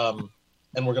 and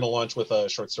we're going to launch with a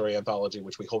short story anthology,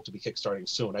 which we hope to be kickstarting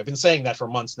soon. I've been saying that for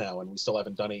months now, and we still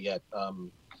haven't done it yet,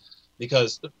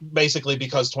 because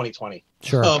 2020.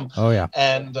 Sure. Oh yeah.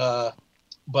 And but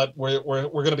we're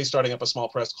going to be starting up a small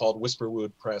press called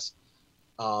Whisperwood Press,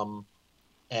 and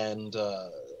it's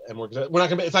not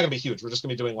going to be huge. We're just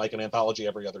going to be doing like an anthology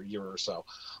every other year or so.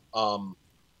 So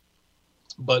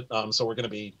we're going to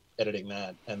be editing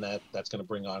that, and that's going to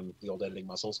bring on the old editing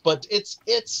muscles. But it's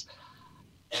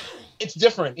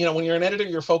different. When you're an editor,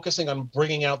 you're focusing on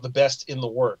bringing out the best in the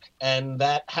work, and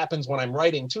that happens when I'm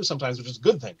writing too sometimes, which is a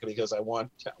good thing because I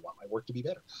want my work to be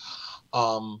better.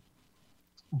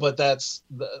 But that's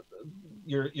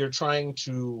you're trying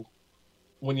to,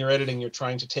 when you're editing, you're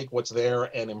trying to take what's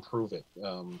there and improve it,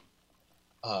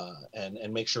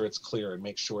 and make sure it's clear, and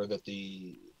make sure that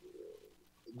the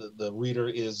reader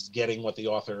is getting what the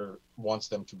author wants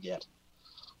them to get.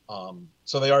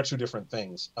 So they are two different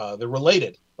things. They're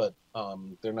related, but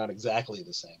they're not exactly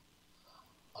the same.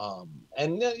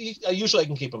 And usually I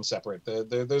can keep them separate.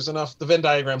 There's enough. The Venn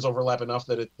diagrams overlap enough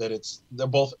that they're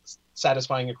both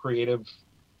satisfying a creative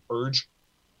urge,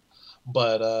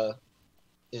 but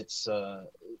it's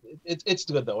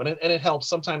good though, and it helps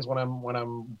sometimes when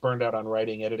I'm burned out on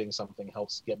writing. Editing something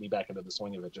helps get me back into the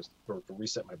swing of it, just to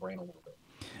reset my brain a little bit.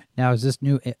 Now, is this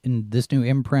new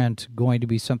imprint going to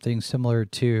be something similar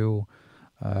to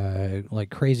like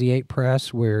Crazy 8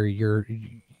 Press, where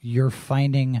you're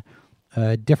finding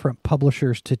different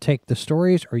publishers to take the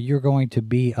stories, or you're going to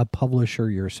be a publisher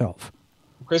yourself?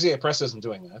 Crazy 8 Press isn't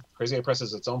doing that. Crazy 8 Press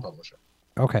is its own publisher.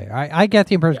 Okay, I get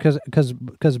the impression,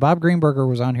 because Bob Greenberger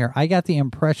was on here. I got the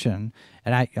impression,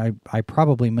 and I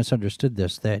probably misunderstood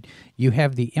this, that you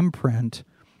have the imprint,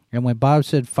 and when Bob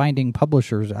said finding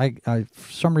publishers, I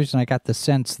for some reason I got the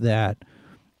sense that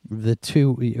the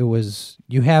two,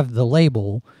 you have the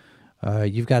label,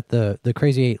 you've got the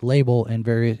Crazy 8 label, and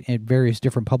various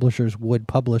different publishers would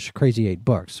publish Crazy 8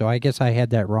 books. So I guess I had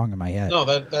that wrong in my head. No,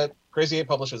 that Crazy 8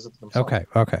 publishes it themselves. Okay,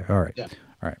 all right. Yeah.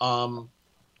 All right.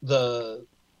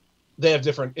 They have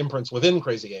different imprints within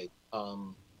Crazy 8,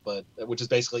 but which is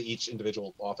basically each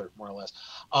individual author, more or less.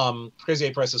 Crazy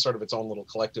 8 Press is sort of its own little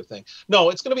collective thing. No,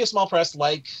 it's going to be a small press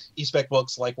like eSpec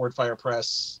Books, like Wordfire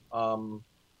Press,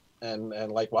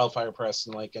 and like Wildfire Press,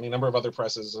 and like any number of other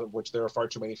presses, of which there are far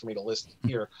too many for me to list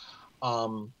here.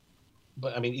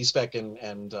 But I mean, eSpec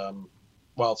and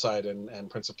Wildside and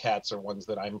Prince of Cats are ones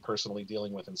that I'm personally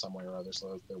dealing with in some way or other,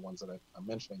 so they're ones that I'm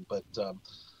mentioning. But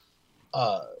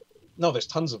no, there's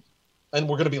tons of, and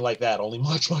we're going to be like that, only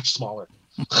much, much smaller.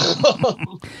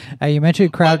 You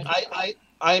mentioned crowd.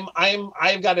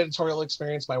 I've got editorial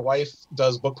experience. My wife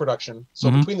does book production,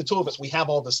 so between the two of us, we have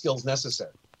all the skills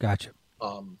necessary. Gotcha.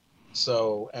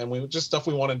 So, and we just stuff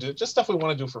we want to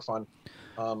do for fun,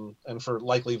 and for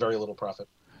likely very little profit.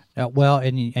 Well,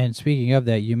 and speaking of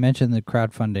that, you mentioned the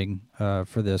crowdfunding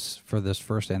for this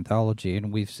first anthology,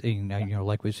 and we've seen,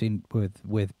 like we've seen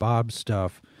with Bob's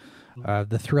stuff,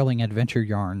 the Thrilling Adventure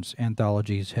Yarns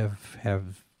anthologies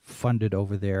have funded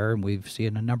over there, and we've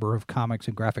seen a number of comics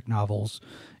and graphic novels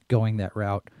going that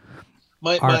route.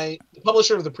 My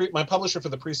publisher for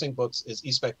the Precinct books is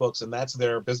eSpec Books, and that's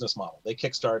their business model. They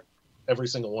kickstart every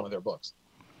single one of their books.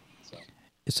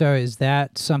 So is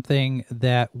that something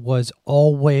that was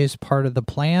always part of the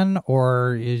plan,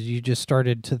 or is you just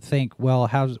started to think, well,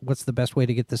 what's the best way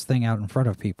to get this thing out in front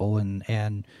of people,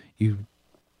 and you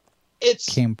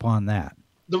came upon that?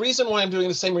 The reason why I'm doing it,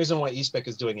 the same reason why eSpec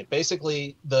is doing it.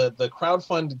 Basically, the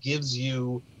crowdfund gives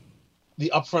you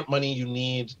the upfront money you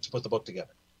need to put the book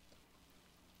together.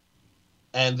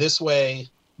 And this way,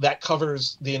 that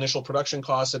covers the initial production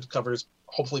costs. It covers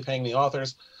hopefully paying the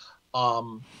authors.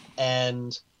 And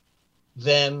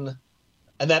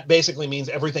that basically means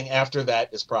everything after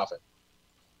that is profit.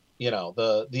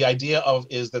 The idea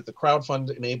is that the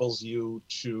crowdfund enables you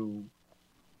to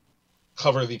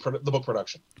cover the book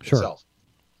production itself.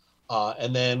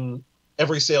 And then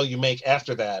every sale you make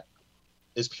after that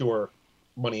is pure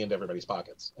money into everybody's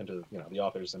pockets, into the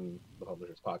authors and the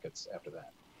publishers' pockets after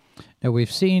that. Now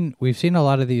we've seen a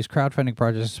lot of these crowdfunding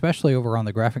projects, especially over on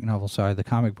the graphic novel side, the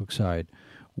comic book side,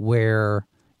 where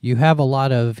you have a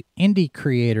lot of indie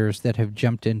creators that have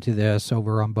jumped into this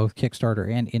over on both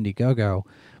Kickstarter and Indiegogo,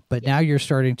 but now you're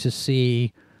starting to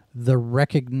see the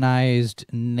recognized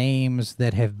names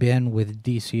that have been with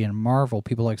DC and Marvel,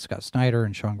 people like Scott Snyder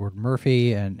and Sean Gordon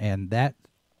Murphy and that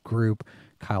group.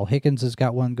 Kyle Higgins has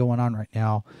got one going on right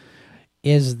now.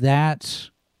 Is that,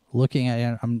 looking at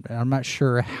it, I'm not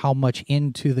sure how much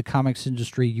into the comics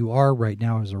industry you are right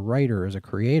now as a writer, as a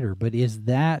creator, but is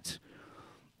that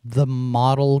the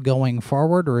model going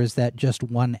forward, or is that just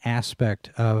one aspect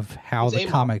of how the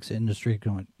comics industry is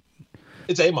going?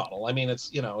 It's a model. I mean,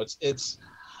 it's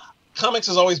comics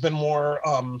has always been more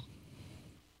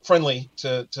friendly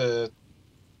to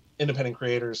independent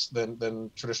creators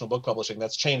than traditional book publishing.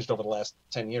 That's changed over the last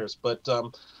 10 years, but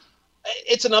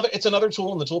it's another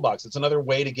tool in the toolbox. It's another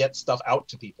way to get stuff out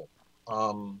to people,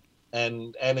 and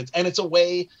it's a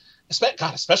way,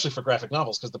 especially for graphic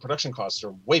novels, because the production costs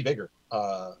are way bigger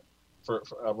for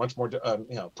much more,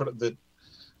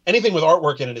 anything with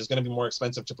artwork in it is going to be more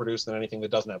expensive to produce than anything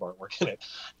that doesn't have artwork in it.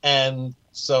 And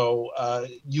so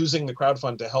using the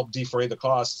crowdfund to help defray the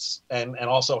costs and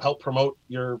also help promote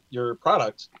your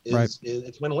product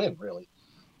it's win-win, really.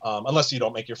 Unless you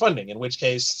don't make your funding, in which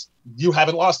case you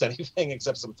haven't lost anything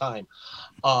except some time.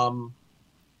 I've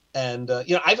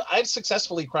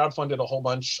successfully crowdfunded a whole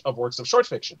bunch of works of short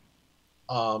fiction.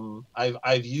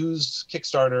 I've used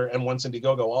Kickstarter and once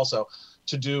Indiegogo also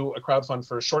to do a crowdfund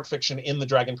for short fiction in the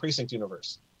Dragon Precinct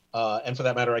universe. And for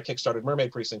that matter, I kickstarted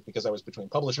Mermaid Precinct because I was between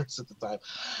publishers at the time.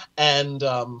 And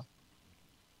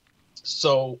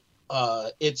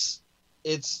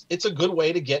it's a good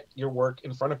way to get your work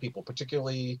in front of people,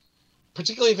 particularly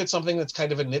if it's something that's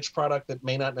kind of a niche product that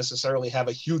may not necessarily have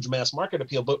a huge mass market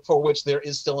appeal, but for which there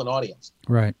is still an audience.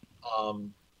 Right.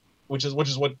 Which is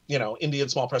what, indie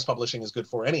and small press publishing is good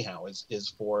for anyhow,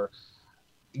 is for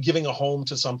giving a home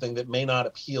to something that may not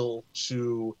appeal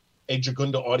to a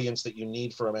Jagunda audience that you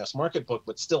need for a mass market book,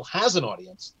 but still has an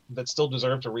audience that still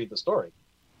deserve to read the story.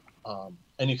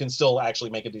 And you can still actually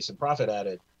make a decent profit at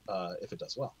it if it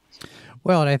does well.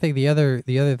 Well, and I think the other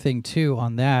thing too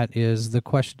on that is the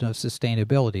question of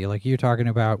sustainability, like you're talking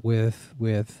about with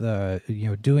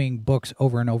doing books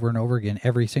over and over and over again,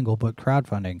 every single book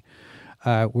crowdfunding.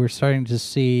 We're starting to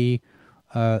see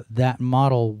that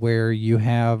model where you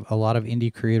have a lot of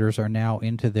indie creators are now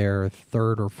into their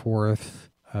third or fourth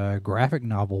graphic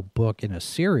novel book in a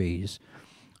series.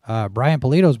 Brian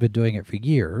Polito's been doing it for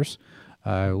years.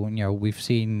 We've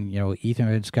seen,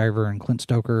 Ethan Sciver and Clint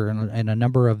Stoker and a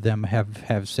number of them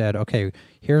have said, okay,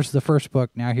 here's the first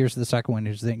book. Now here's the second one.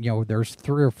 There's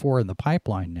 3 or 4 in the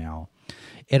pipeline now.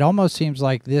 It almost seems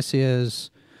like this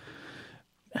is,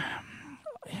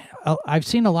 I've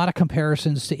seen a lot of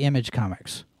comparisons to Image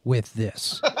Comics with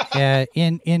this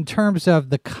in terms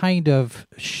of the kind of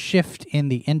shift in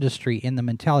the industry, in the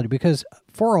mentality, because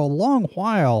for a long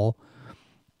while,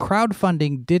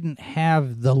 crowdfunding didn't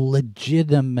have the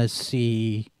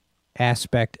legitimacy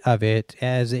aspect of it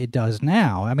as it does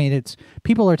now. I mean,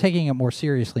 people are taking it more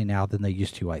seriously now than they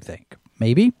used to, I think.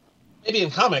 Maybe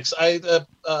in comics.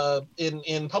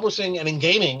 In publishing and in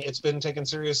gaming, it's been taken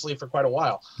seriously for quite a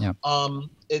while. Yeah.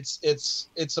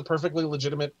 It's a perfectly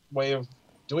legitimate way of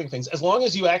doing things. As long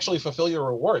as you actually fulfill your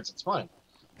rewards, it's fine.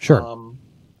 Sure.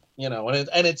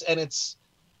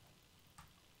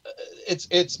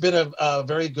 It's been a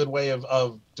very good way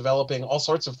of developing all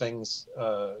sorts of things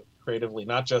creatively,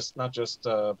 not just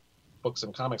books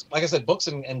and comics. Like I said, books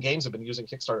and games have been using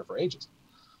Kickstarter for ages.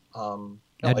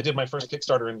 I did my first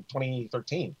Kickstarter in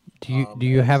 2013. Do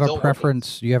you have a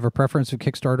preference? Do you have a preference of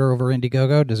Kickstarter over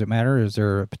Indiegogo? Does it matter? Is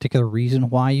there a particular reason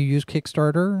why you use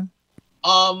Kickstarter?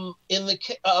 For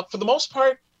the most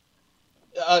part,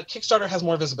 Kickstarter has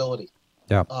more visibility.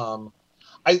 Yeah.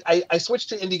 I switched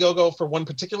to Indiegogo for one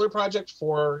particular project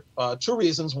for 2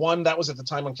 reasons. One, that was at the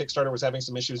time when Kickstarter was having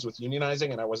some issues with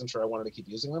unionizing, and I wasn't sure I wanted to keep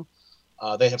using them.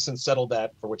 They have since settled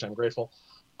that, for which I'm grateful.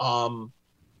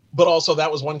 But also, that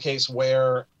was one case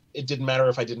where it didn't matter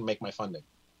if I didn't make my funding.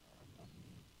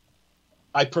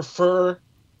 I prefer,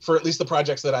 for at least the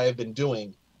projects that I have been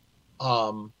doing,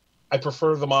 I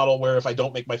prefer the model where if I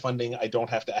don't make my funding, I don't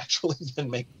have to actually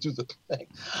then do the thing.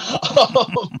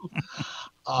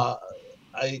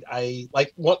 I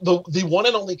like the one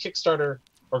and only Kickstarter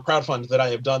or crowdfund that I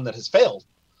have done that has failed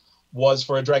was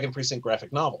for a Dragon Precinct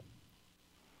graphic novel.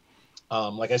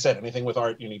 Like I said, anything with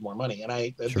art, you need more money. And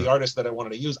Sure. The artist that I wanted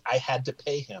to use, I had to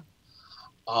pay him.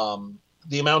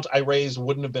 The amount I raised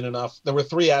wouldn't have been enough. There were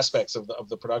 3 aspects of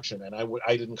the production, and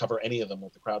I didn't cover any of them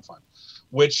with the crowdfund,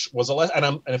 which was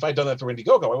and if I'd done that through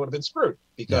Indiegogo, I would have been screwed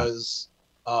because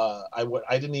I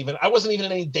wasn't even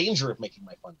in any danger of making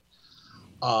my funding.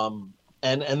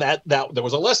 And that there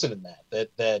was a lesson in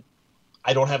that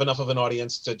I don't have enough of an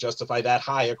audience to justify that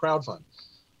high a crowdfund.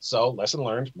 So lesson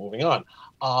learned, moving on.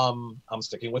 I'm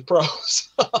sticking with pros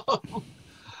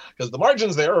because the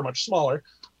margins there are much smaller.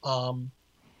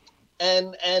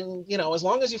 And as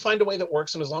long as you find a way that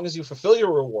works and as long as you fulfill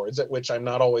your rewards, at which I'm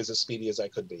not always as speedy as I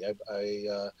could be,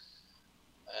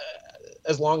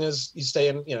 as long as you stay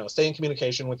in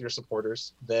communication with your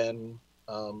supporters, then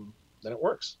it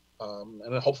works.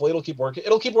 And hopefully it'll keep working.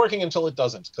 It'll keep working until it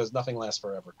doesn't, because nothing lasts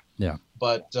forever. Yeah.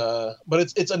 But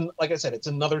like I said, it's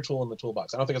another tool in the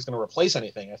toolbox. I don't think it's going to replace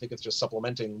anything. I think it's just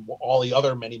supplementing all the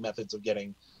other many methods of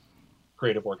getting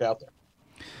creative work out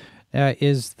there.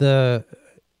 Is the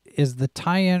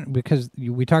tie-in, because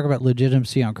we talk about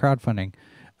legitimacy on crowdfunding,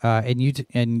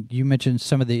 And you mentioned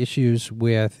some of the issues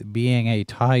with being a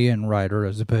tie-in writer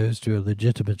as opposed to a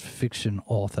legitimate fiction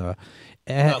author.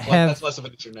 That's less of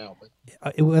an issue now. But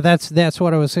well, that's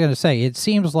what I was going to say. It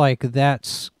seems like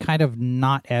that's kind of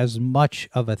not as much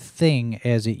of a thing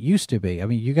as it used to be. I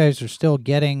mean, you guys are still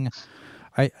getting.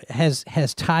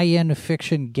 Has tie-in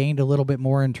fiction gained a little bit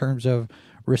more in terms of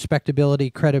respectability,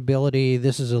 credibility?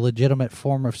 This is a legitimate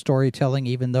form of storytelling,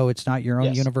 even though it's not your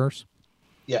own universe.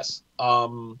 Yes.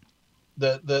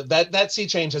 That sea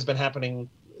change has been happening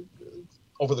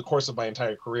over the course of my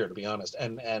entire career, to be honest.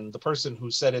 And the person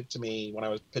who said it to me when I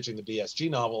was pitching the BSG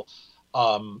novel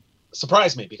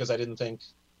surprised me, because I didn't think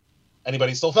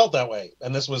anybody still felt that way.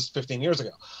 And this was 15 years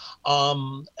ago.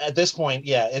 At this point,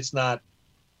 it's not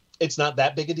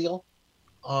that big a deal.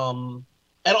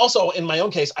 And also, in my own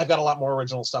case, I've got a lot more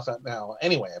original stuff out now.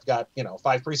 Anyway, I've got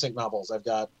 5 Precinct novels. I've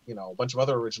got a bunch of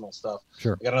other original stuff.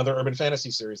 Sure. I got another urban fantasy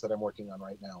series that I'm working on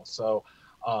right now. So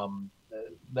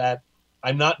that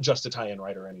I'm not just a tie-in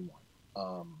writer anymore.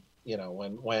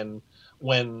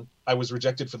 When I was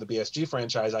rejected for the BSG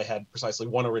franchise, I had precisely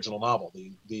one original novel,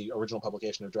 the original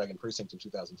publication of Dragon Precinct in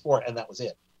 2004, and that was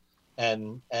it.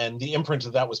 And the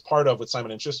imprint that was part of with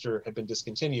Simon & Schuster had been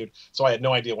discontinued, so I had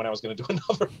no idea when I was going to do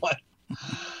another one.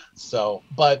 So,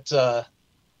 but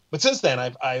since then,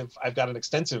 I've got an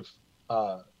extensive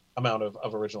amount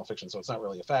of original fiction, so it's not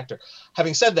really a factor.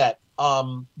 Having said that,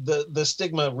 the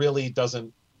stigma really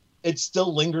doesn't. It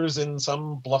still lingers in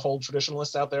some bluff old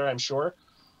traditionalists out there, I'm sure,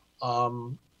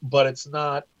 but it's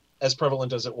not as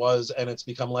prevalent as it was, and it's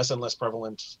become less and less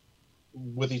prevalent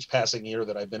with each passing year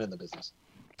that I've been in the business.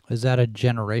 Is that a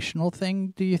generational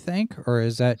thing, do you think? Or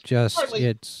is that just Partly.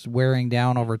 It's wearing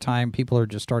down over time? People are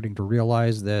just starting to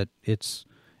realize that it's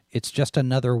just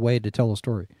another way to tell a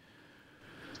story.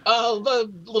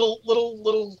 The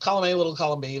little column A, little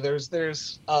column B.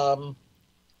 There's and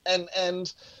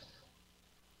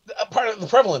a part of the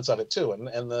prevalence of it too,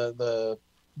 and the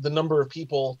number of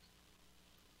people.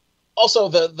 Also,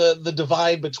 the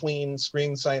divide between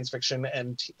screen science fiction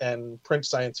and print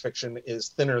science fiction is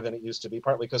thinner than it used to be,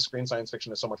 partly because screen science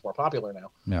fiction is so much more popular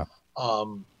now. Yeah.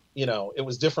 It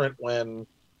was different when,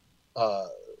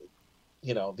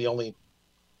 the only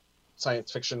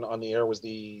science fiction on the air was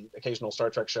the occasional Star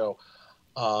Trek show,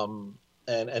 and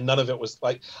none of it was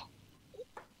like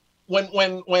when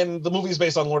the movies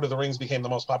based on Lord of the Rings became the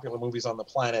most popular movies on the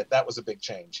planet. That was a big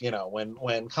change.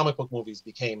 When comic book movies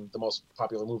became the most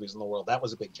popular movies in the world, that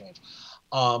was a big change.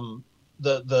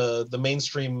 The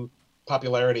mainstream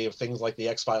popularity of things like the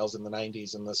X-Files in the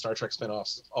 90s and the Star Trek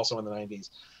spin-offs also in the 90s,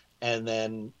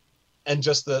 and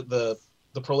just the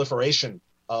proliferation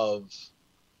of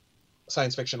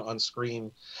science fiction on screen,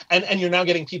 and you're now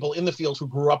getting people in the field who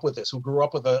grew up with this, who grew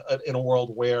up with in a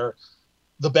world where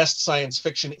the best science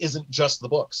fiction isn't just the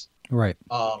books. Right.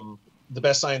 The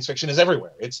best science fiction is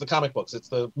everywhere. It's the comic books, it's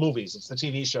the movies, it's the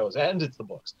TV shows, and it's the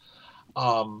books.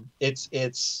 It's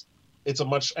a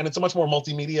much more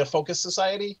multimedia focused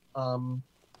society.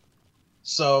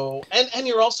 So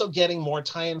you're also getting more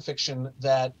tie-in fiction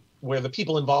where the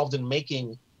people involved in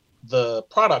making the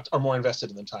product are more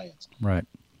invested in the tie-ins. Right.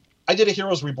 I did a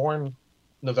Heroes Reborn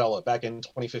novella back in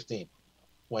 2015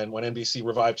 when NBC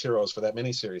revived Heroes for that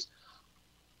miniseries.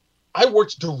 I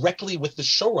worked directly with the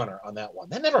showrunner on that one.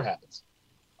 That never happens.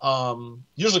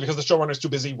 Usually because the showrunner is too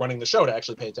busy running the show to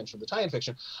actually pay attention to the tie-in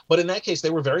fiction. But in that case, they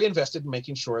were very invested in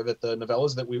making sure that the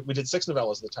novellas that we did 6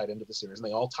 novellas that tied into the series, and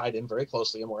they all tied in very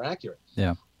closely and were accurate.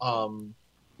 Yeah.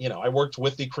 I worked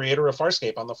with the creator of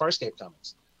Farscape on the Farscape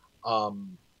comics.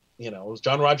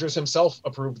 John Rogers himself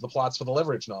approved the plots for the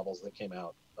Leverage novels that came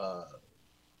out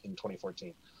in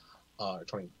 2014 or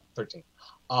 2013.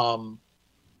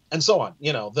 And so on.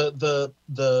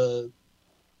 The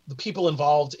people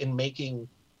involved in making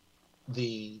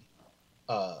the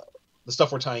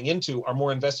stuff we're tying into are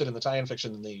more invested in the tie-in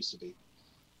fiction than they used to be,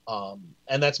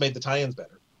 and that's made the tie-ins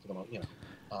better for the most.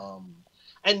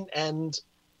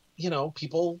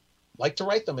 People like to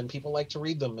write them and people like to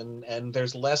read them, and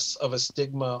there's less of a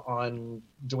stigma on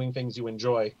doing things you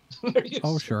enjoy.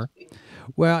 Oh, sure.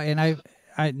 Well, and I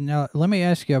now let me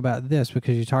ask you about this,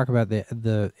 because you talk about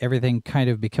the everything kind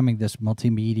of becoming this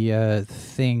multimedia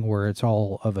thing where it's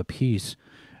all of a piece.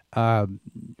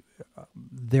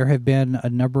 There have been a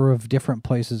number of different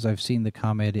places I've seen the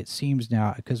comment. It seems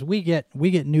now, because we get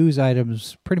news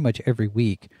items pretty much every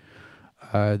week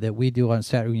that we do on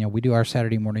Saturday. We do our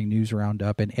Saturday morning news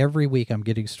roundup, and every week I'm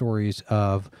getting stories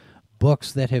of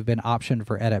books that have been optioned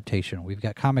for adaptation. We've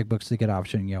got comic books that get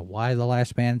optioned, Why the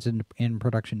Last Man's in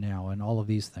production now, and all of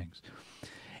these things.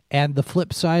 And the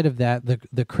flip side of that,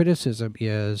 the criticism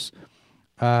is,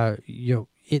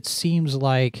 it seems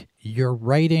like you're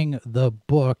writing the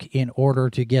book in order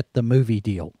to get the movie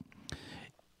deal.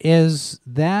 Is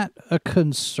that a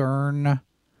concern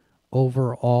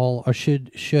overall, or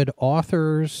should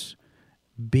authors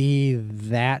be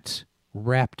that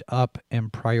wrapped up in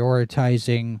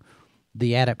prioritizing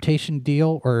the adaptation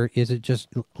deal, or is it just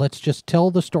let's just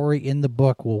tell the story in the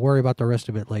book, we'll worry about the rest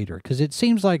of it later? Because it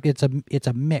seems like it's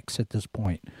a mix at this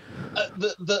point.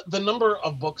 The number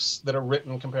of books that are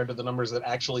written compared to the numbers that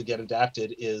actually get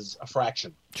adapted is a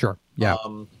fraction. Sure. Yeah.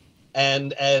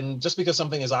 And just because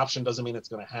something is optioned doesn't mean it's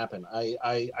going to happen.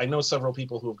 I know several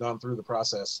people who have gone through the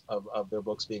process of their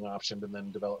books being optioned and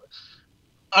then developed.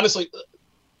 Honestly,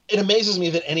 it amazes me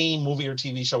that any movie or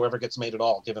TV show ever gets made at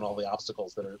all, given all the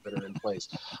obstacles that are in place.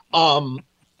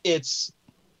 It's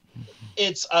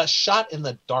a shot in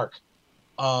the dark,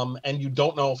 and you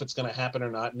don't know if it's going to happen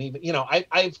or not. And even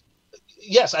I've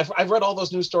read all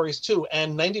those news stories too,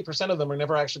 and 90% of them are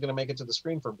never actually going to make it to the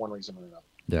screen for one reason or another.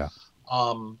 Yeah.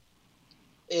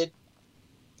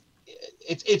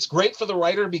 It's great for the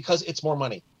writer because it's more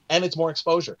money and it's more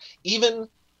exposure. Even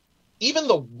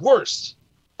the worst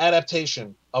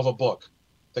adaptation of a book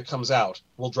that comes out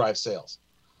will drive sales.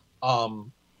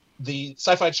 The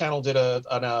Sci-Fi Channel did a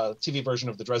TV version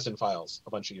of the Dresden Files a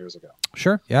bunch of years ago.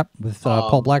 Sure. Yep. With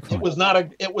Paul Blackthorne.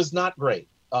 It was not great.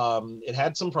 It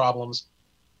had some problems,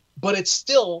 but it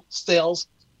still sales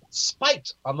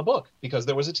spiked on the book because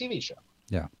there was a TV show.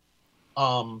 Yeah.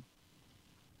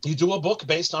 You do a book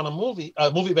based on a movie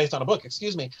based on a book,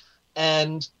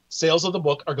 and sales of the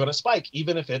book are going to spike,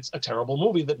 even if it's a terrible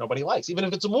movie that nobody likes. Even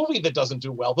if it's a movie that doesn't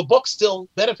do well, the book still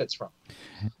benefits from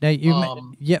it.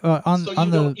 Now,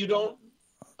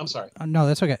 I'm sorry. No,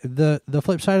 that's okay. The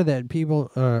flip side of that,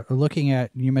 people are looking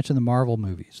at, you mentioned the Marvel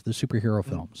movies, the superhero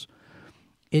films.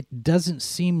 It doesn't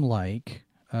seem like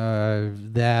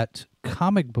that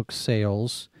comic book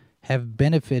sales have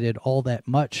benefited all that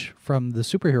much from the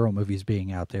superhero movies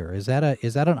being out there. Is that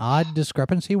an odd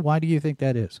discrepancy? Why do you think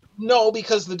that is? No,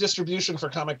 because the distribution for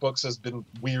comic books has been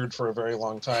weird for a very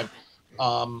long time.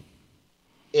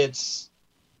 It's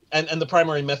and the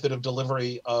primary method of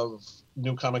delivery of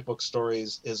new comic book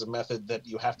stories is a method that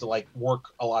you have to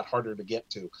work a lot harder to get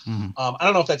to. Mm-hmm. I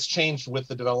don't know if that's changed with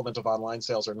the development of online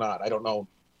sales or not. I don't know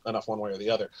enough one way or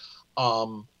the other.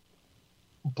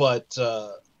 But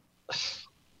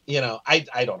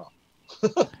I don't know.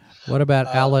 What about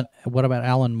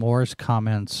Alan Moore's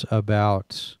comments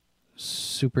about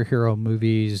superhero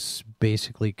movies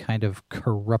basically kind of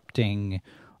corrupting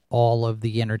all of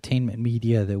the entertainment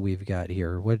media that we've got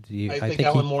here? What do you? I think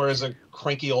Alan Moore is a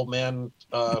cranky old man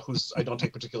who's I don't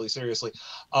take particularly seriously.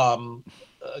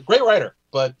 Great writer,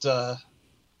 but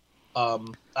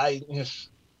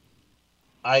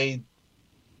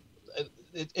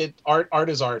art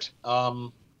is art.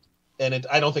 And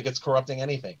I don't think it's corrupting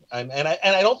anything. And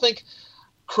I don't think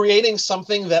creating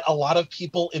something that a lot of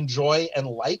people enjoy and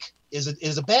like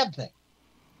is a bad thing.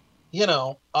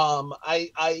 One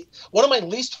of my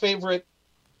least favorite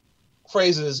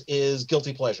phrases is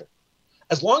guilty pleasure.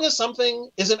 As long as something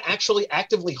isn't actually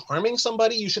actively harming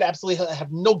somebody, you should absolutely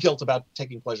have no guilt about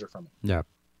taking pleasure from it. Yeah.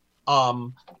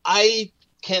 I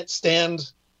can't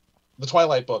stand the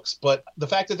Twilight books, but the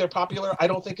fact that they're popular, I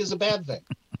don't think is a bad thing.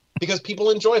 Because people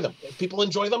enjoy them. If people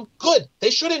enjoy them, good. They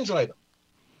should enjoy them.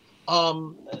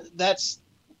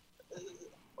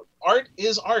 Art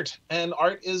is art, and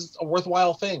art is a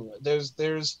worthwhile thing. There's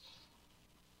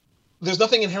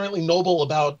nothing inherently noble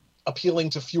about appealing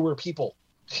to fewer people,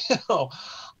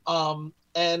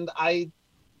 and I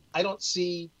don't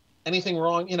see anything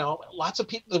wrong. Lots of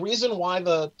people. The reason why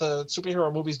the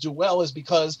superhero movies do well is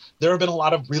because there have been a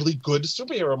lot of really good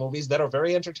superhero movies that are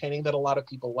very entertaining that a lot of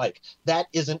people like. That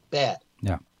isn't bad.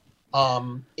 Yeah.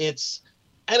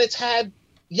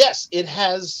 It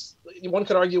has. One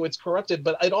could argue it's corrupted,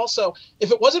 but it also,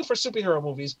 if it wasn't for superhero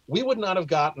movies, we would not have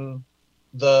gotten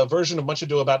the version of Much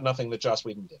Ado About Nothing that Joss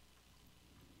Whedon did.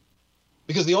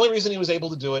 Because the only reason he was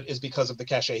able to do it is because of the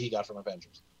cachet he got from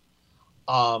Avengers.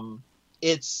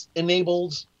 It's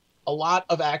enabled a lot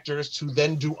of actors to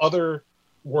then do other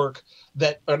work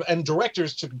and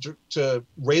directors to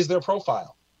raise their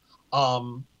profile.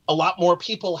 A lot more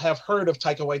people have heard of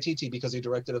Taika Waititi because he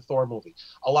directed a Thor movie.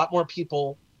 A lot more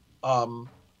people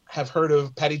have heard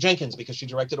of Patty Jenkins because she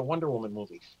directed a Wonder Woman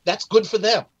movie. That's good for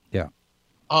them. Yeah.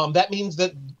 That means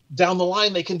that down the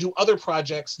line they can do other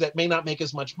projects that may not make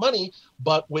as much money,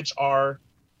 but which are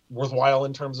worthwhile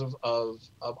in terms of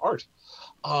art.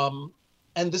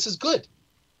 And this is good.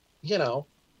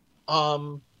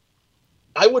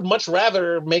 I would much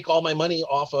rather make all my money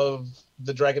off of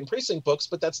the Dragon Precinct books,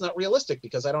 but that's not realistic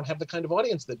because I don't have the kind of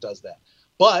audience that does that.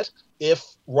 But if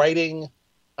writing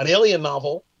an alien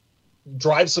novel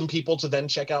drives some people to then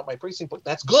check out my Precinct book,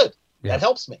 that's good. Yeah. That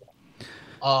helps me.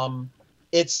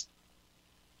 That's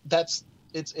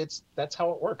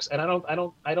how it works. And I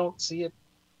don't see it.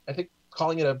 I think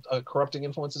calling it a corrupting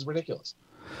influence is ridiculous.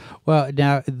 Well,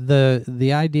 now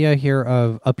the idea here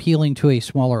of appealing to a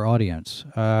smaller audience,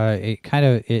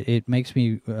 it makes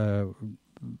me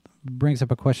brings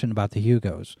up a question about the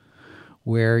Hugos,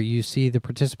 where you see the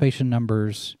participation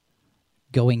numbers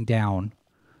going down.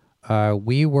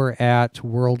 We were at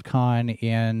Worldcon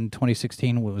in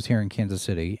 2016 when it was here in Kansas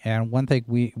City, and one thing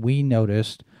we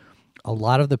noticed, a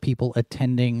lot of the people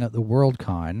attending the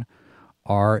Worldcon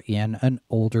are in an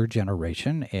older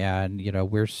generation, and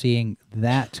we're seeing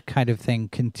that kind of thing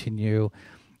continue.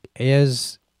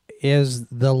 Is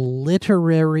the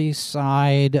literary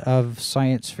side of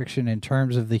science fiction, in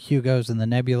terms of the Hugos and the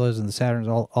Nebulas and the Saturns,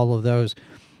 all of those,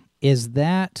 is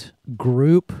that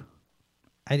group?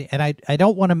 I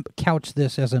don't want to couch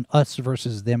this as an us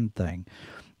versus them thing,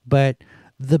 but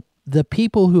the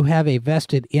people who have a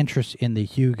vested interest in the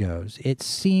Hugos, it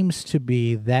seems to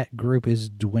be that group is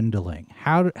dwindling.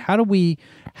 How do we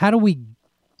the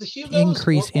Hugos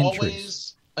increase were interest?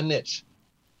 Always a niche.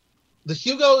 The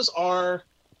Hugos are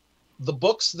the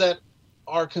books that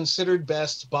are considered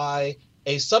best by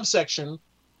a subsection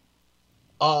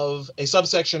of a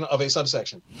subsection of a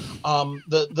subsection.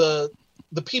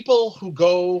 The people who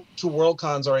go to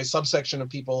Worldcons are a subsection of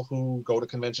people who go to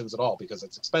conventions at all, because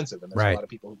it's expensive and there's a lot of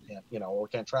people who can't, or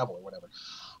can't travel or whatever.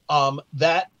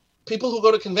 That people who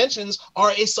go to conventions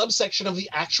are a subsection of the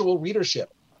actual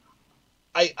readership.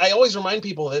 I always remind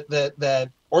people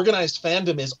that organized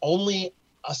fandom is only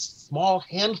a small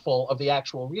handful of the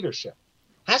actual readership.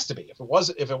 Has to be. If it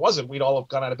wasn't, we'd all have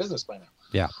gone out of business by now.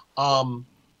 Yeah. I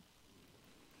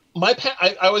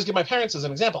always give my parents as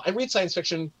an example. I read science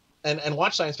fiction and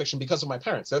watch science fiction because of my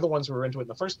parents. They're the ones who were into it in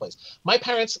the first place. My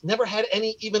parents never had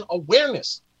any even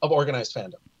awareness of organized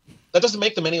fandom. That doesn't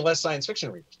make them any less science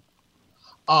fiction readers.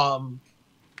 So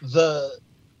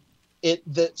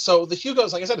the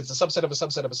Hugos, like I said, it's a subset of a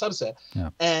subset of a subset. Yeah.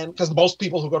 And because most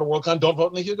people who go to Worldcon don't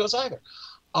vote in the Hugos either.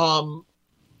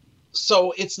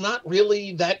 So it's not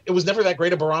really that, it was never that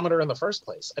great a barometer in the first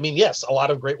place. I mean, yes, a lot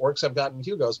of great works have gotten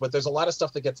Hugos, but there's a lot of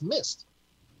stuff that gets missed.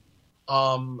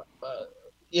 My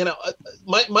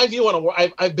view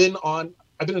on I've been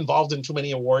involved in too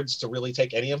many awards to really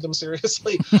take any of them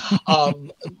seriously.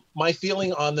 My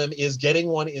feeling on them is getting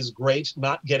one is great,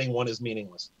 not getting one is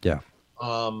meaningless. Yeah.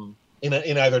 In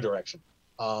either direction.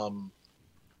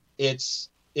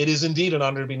 It is indeed an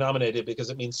honor to be nominated because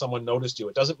it means someone noticed you.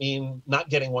 It doesn't mean not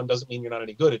getting one doesn't mean you're not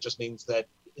any good. It just means that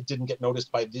it didn't get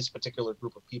noticed by this particular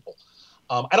group of people.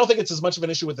 I don't think it's as much of an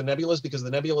issue with the Nebulas, because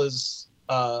the Nebulas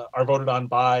are voted on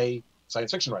by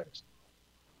science fiction writers,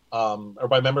 or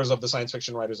by members of the Science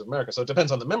Fiction Writers of America. So it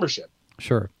depends on the membership.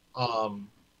 Sure.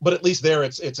 But at least there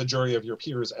it's a jury of your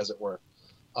peers, as it were.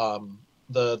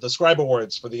 The Scribe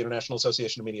Awards for the International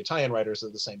Association of Media Tie-in Writers are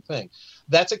the same thing.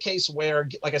 That's a case where,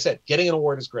 like I said, getting an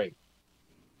award is great.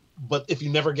 But if you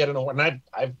never get an award, and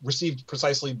I've received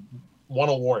precisely one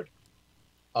award,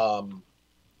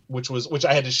 which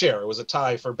I had to share. It was a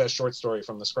tie for best short story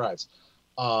from the Scribes.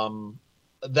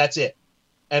 That's it.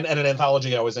 And an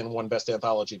anthology, I was in one best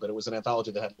anthology, but it was an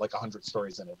anthology that had like 100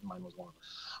 stories in it, and mine was one.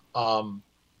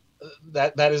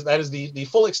 That is the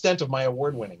full extent of my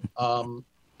award winning.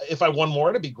 If I won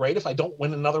more, it'd be great. If I don't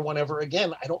win another one ever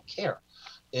again, I don't care.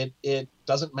 It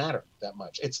doesn't matter that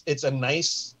much. It's a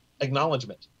nice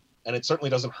acknowledgement, and it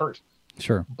certainly doesn't hurt.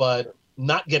 Sure. But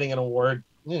not getting an award,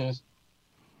 You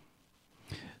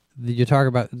talk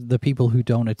about the people who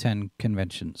don't attend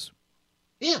conventions.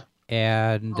 Yeah.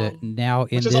 And now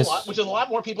in which is this, a lot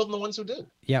more people than the ones who do.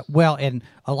 Yeah, well, and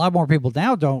a lot more people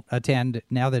now don't attend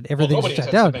now that everything's shut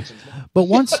down. But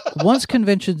once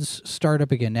conventions start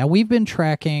up again, now we've been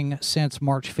tracking since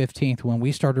March 15th when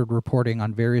we started reporting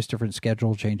on various different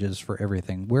schedule changes for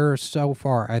everything. We're so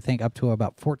far, I think, up to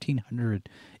about 1,400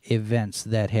 events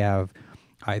that have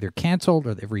either canceled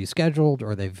or they've rescheduled,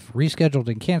 or they've rescheduled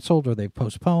and canceled, or they've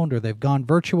postponed, or they've gone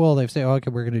virtual. They've said, okay,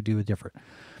 we're going to do it different.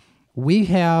 We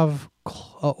have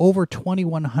over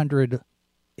 2,100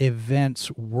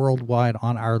 events worldwide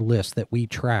on our list that we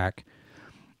track.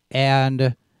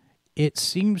 And it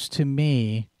seems to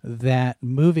me that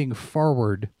moving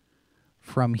forward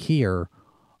from here,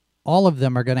 all of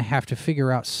them are going to have to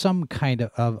figure out some kind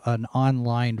of an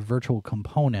online virtual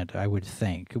component, I would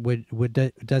think.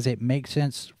 Does it make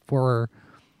sense for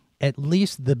at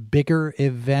least the bigger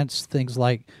events, things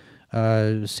like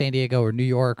San Diego or New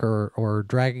York or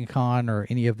Dragon Con or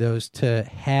any of those, to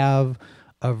have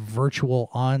a virtual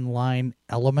online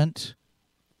element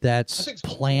that's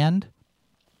planned?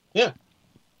 Yeah.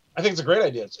 I think it's a great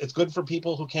idea. It's good for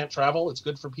people who can't travel. It's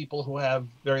good for people who have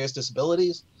various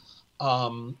disabilities.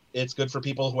 It's good for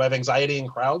people who have anxiety in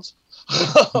crowds.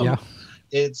 Yeah.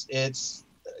 It's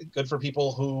good for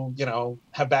people who,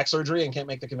 have back surgery and can't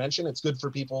make the convention. It's good for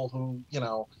people who,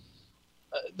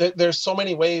 there's so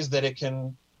many ways that it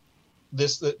can,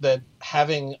 that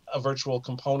having a virtual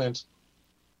component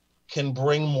can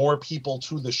bring more people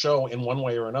to the show in one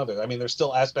way or another. I mean, there's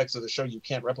still aspects of the show you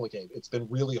can't replicate. It's been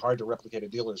really hard to replicate a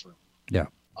dealer's room. Yeah.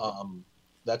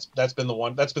 That's been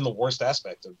the worst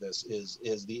aspect of this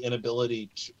is the inability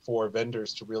for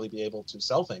vendors to really be able to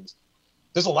sell things.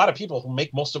 There's a lot of people who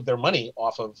make most of their money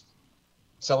off of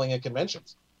selling at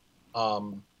conventions. I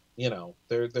know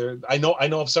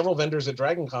of several vendors at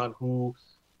Dragon Con who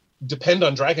depend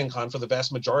on Dragon Con for the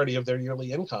vast majority of their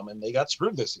yearly income, and they got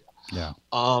screwed this year. Yeah.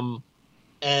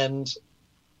 And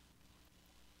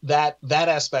that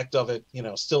aspect of it,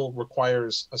 still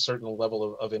requires a certain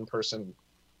level of in-person,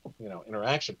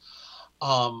 interaction.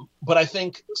 But I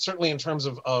think certainly in terms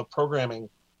of programming,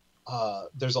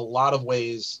 there's a lot of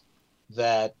ways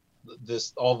that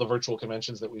all the virtual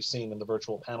conventions that we've seen and the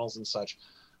virtual panels and such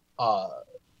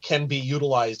can be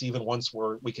utilized even once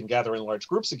we can gather in large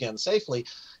groups again safely.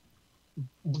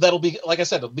 That'll be, like I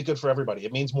said, it'll be good for everybody.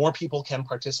 It means more people can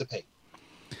participate,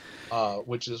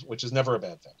 which is never a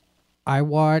bad thing. I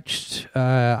watched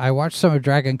some of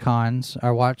Dragon Cons.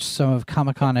 I watched some of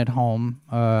Comic-Con at home.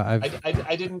 I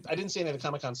didn't see any of the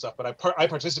Comic-Con stuff, but I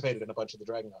participated in a bunch of the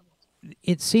Dragon Con ones.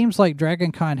 It seems like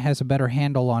Dragon Con has a better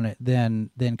handle on it than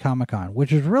Comic-Con,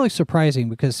 which is really surprising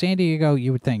because San Diego,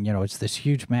 you would think, it's this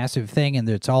huge, massive thing, and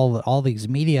it's all these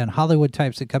media and Hollywood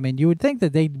types that come in. You would think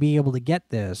that they'd be able to get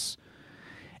this,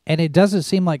 and it doesn't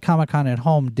seem like Comic-Con at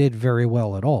home did very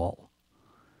well at all.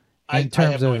 In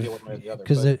terms of,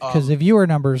 because the viewer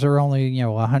numbers are only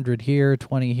 100 here,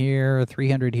 20 here,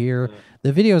 300 here. Mm-hmm.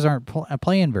 The videos aren't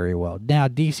playing very well. Now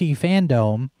DC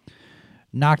Fandom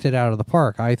knocked it out of the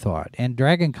park, I thought. And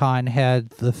Dragon Con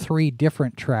had the 3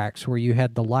 different tracks where you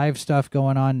had the live stuff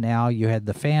going on now, you had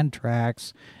the fan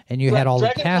tracks, and you had all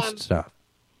the cast stuff.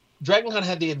 Dragon Con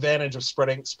had the advantage of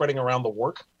spreading around the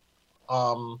work.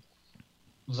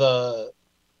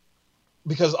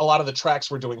 Because a lot of the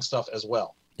tracks were doing stuff as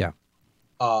well. Yeah.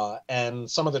 And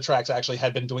some of the tracks actually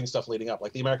had been doing stuff leading up.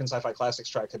 Like the American Sci-Fi Classics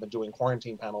track had been doing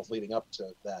quarantine panels leading up to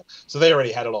that. So they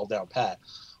already had it all down pat.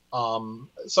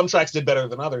 Some tracks did better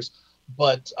than others,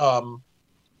 but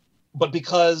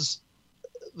because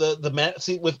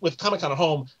with Comic-Con at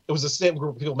home, it was the same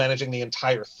group of people managing the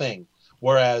entire thing.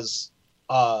 Whereas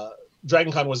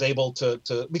Dragon Con was able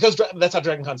to because that's how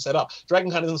Dragon Con set up.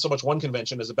 Dragon Con isn't so much one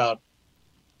convention as about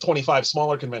 25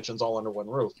 smaller conventions all under one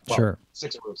roof. Well, sure.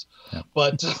 6 roofs. Yeah.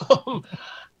 But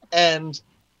and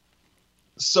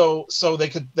so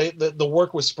the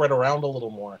work was spread around a little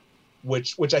more,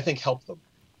 which I think helped them.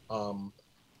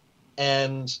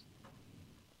 And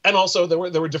also there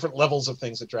were different levels of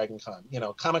things at Dragon Con.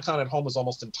 Comic-Con at home was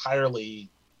almost entirely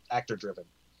actor driven.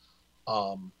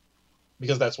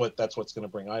 Because that's what's going to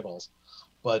bring eyeballs.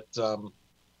 But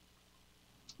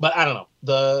I don't know.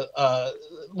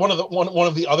 One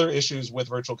of the other issues with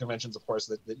virtual conventions, of course,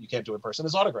 that you can't do in person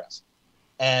is autographs.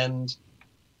 And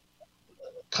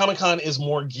Comic-Con is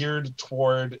more geared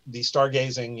toward the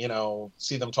stargazing,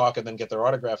 see them talk and then get their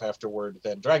autograph afterward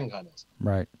than Dragon Con is.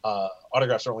 Right.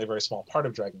 Autographs are only a very small part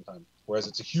of Dragon Con, whereas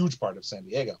it's a huge part of San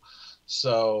Diego.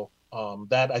 So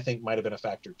that I think might have been a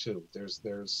factor too.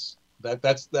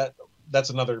 That's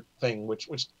another thing which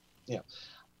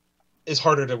is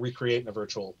harder to recreate in a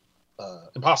virtual,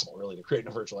 impossible really to create in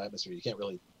a virtual atmosphere. You can't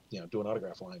really, do an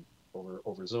autograph line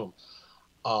over Zoom.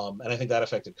 And I think that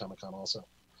affected Comic-Con also.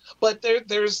 But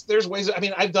there's ways. I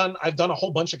mean, I've done a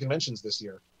whole bunch of conventions this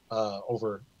year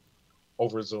over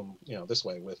Zoom. This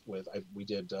way we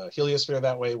did Heliosphere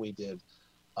that way. We did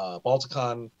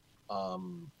Balticon,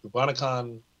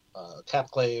 Bubonicon,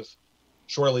 Capclave,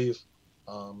 Shore Leave,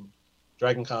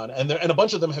 Dragon Con, and a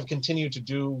bunch of them have continued to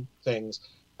do things.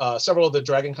 Several of the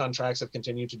Dragon Con tracks have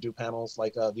continued to do panels,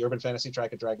 like the Urban Fantasy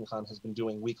track at Dragon Con has been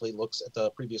doing weekly looks at the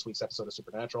previous week's episode of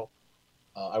Supernatural.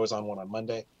 I was on one on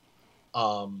Monday.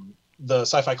 The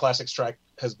Sci-Fi Classics track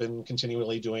has been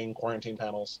continually doing quarantine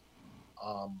panels.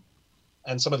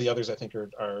 And some of the others I think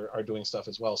are doing stuff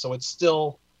as well. So it's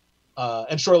still,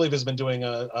 and Shore Leave has been doing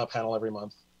a panel every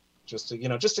month. Just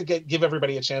to give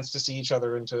everybody a chance to see each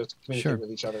other and to communicate with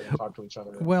each other and talk to each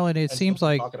other. Well, and it seems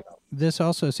like this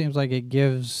also seems like it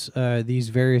gives these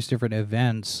various different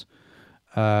events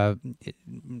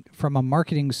from a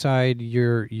marketing side,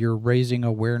 you're raising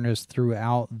awareness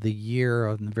throughout the year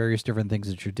of the various different things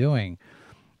that you're doing.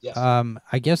 Yes.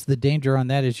 I guess the danger on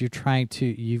that is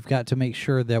you've got to make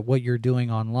sure that what you're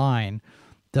doing online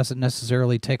doesn't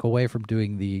necessarily take away from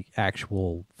doing the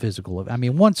actual physical. I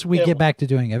mean, once we get back to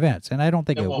doing events, and I don't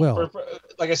think it will.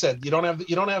 Like I said, you don't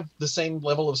have the same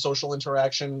level of social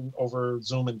interaction over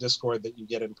Zoom and Discord that you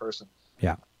get in person.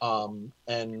 Yeah. And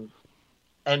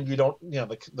you don't,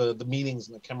 the meetings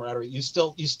and the camaraderie, you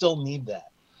still need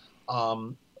that.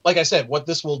 Like I said, what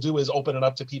this will do is open it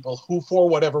up to people who, for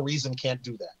whatever reason, can't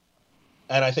do that.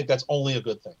 And I think that's only a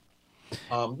good thing.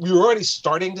 We were already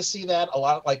starting to see that a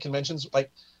lot, like conventions,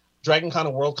 like DragonCon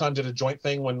and Worldcon did a joint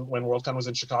thing when Worldcon was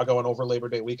in Chicago and over Labor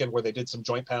Day weekend, where they did some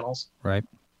joint panels. Right.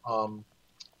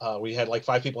 We had like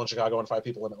 5 people in Chicago and 5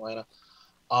 people in Atlanta.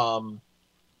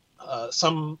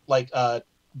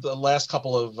 The last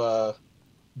couple of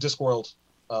Discworld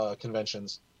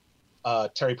conventions,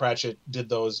 Terry Pratchett did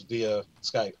those via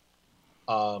Skype.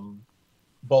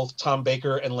 Both Tom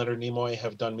Baker and Leonard Nimoy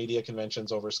have done media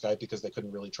conventions over Skype because they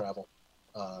couldn't really travel,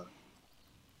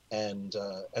 and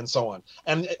so on.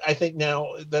 And I think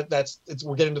now we're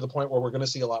getting to the point where we're going to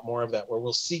see a lot more of that, where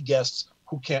we'll see guests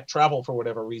who can't travel for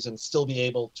whatever reason still be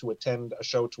able to attend a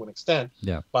show to an extent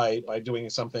by doing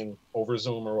something over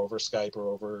Zoom or over Skype or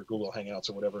over Google Hangouts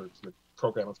or whatever your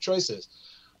program of choice is,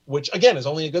 which again is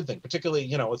only a good thing,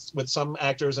 particularly, with some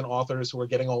actors and authors who are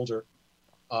getting older,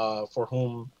 for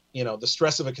whom, the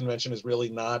stress of a convention is really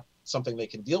not something they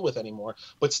can deal with anymore,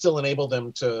 but still enable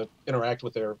them to interact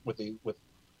with their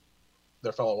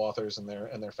fellow authors and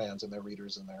their fans and their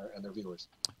readers and their viewers.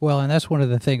 Well, and that's one of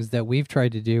the things that we've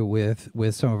tried to do with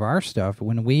some of our stuff.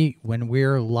 When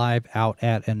we're live out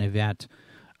at an event,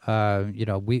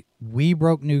 we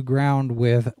broke new ground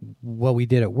with what we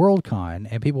did at Worldcon,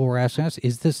 and people were asking us,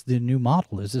 "Is this the new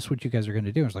model? Is this what you guys are going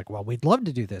to do?" It's like, well, we'd love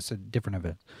to do this at different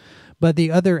events. But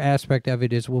the other aspect of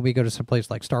it is when we go to some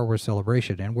place like Star Wars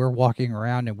Celebration and we're walking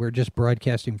around and we're just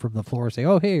broadcasting from the floor, say,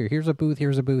 "Oh, hey, here's a booth,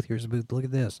 here's a booth, here's a booth, look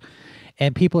at this."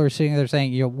 And people are sitting there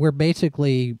saying, we're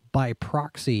basically by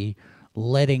proxy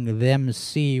letting them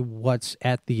see what's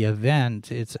at the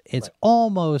event. It's right.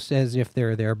 Almost as if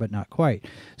they're there, but not quite.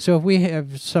 So if we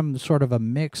have some sort of a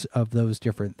mix of those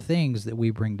different things that we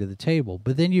bring to the table,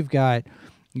 but then you've got,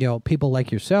 people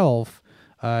like yourself,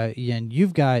 and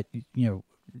you've got,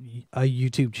 a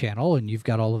YouTube channel, and you've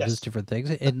got all of those different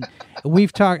things. And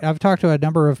I've talked to a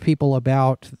number of people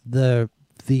about the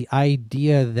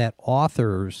idea that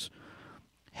authors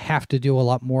have to do a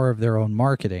lot more of their own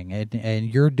marketing,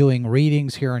 and you're doing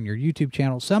readings here on your YouTube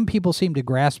channel. Some people seem to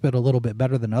grasp it a little bit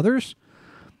better than others.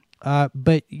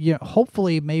 But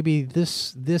hopefully maybe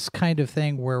this kind of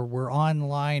thing where we're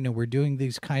online and we're doing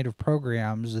these kind of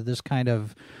programs, this kind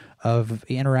of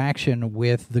interaction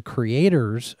with the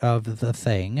creators of the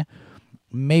thing,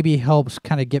 maybe helps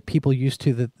kind of get people used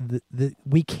to the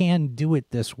we can do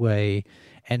it this way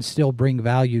and still bring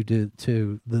value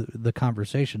to the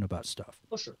conversation about stuff.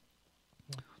 Oh, sure.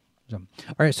 So,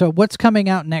 all right, so what's coming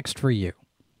out next for you?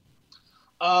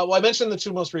 Well, I mentioned the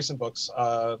 2 most recent books,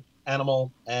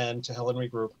 Animal and To Hell and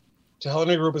Regroup. To Hell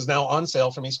and Regroup is now on sale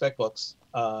from eSpec Books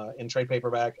in trade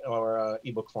paperback or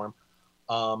ebook form.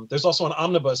 There's also an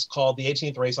omnibus called the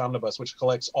 18th Race Omnibus, which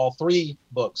collects all 3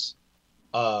 books,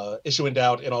 Issue and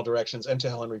Doubt in all directions, and To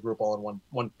Hell and Regroup all in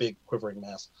one big quivering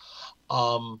mass.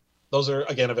 Those are,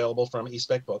 again, available from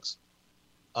eSpec Books.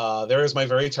 There is my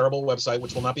very terrible website,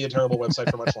 which will not be a terrible website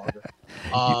for much longer.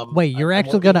 Wait, you're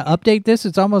actually going to update this?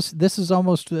 This is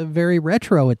almost very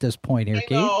retro at this point here,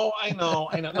 Keith. I know.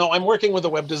 No, I'm working with a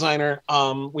web designer.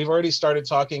 We've already started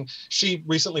talking. She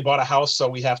recently bought a house, so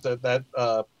we have to,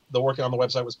 the working on the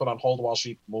website was put on hold while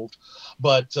she moved.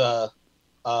 But the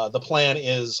plan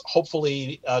is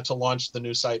hopefully to launch the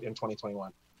new site in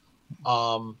 2021.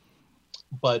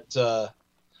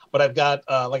 But I've got,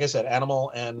 like I said,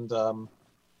 Animal and To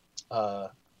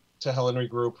Hell and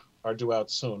Regroup are due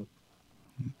out soon.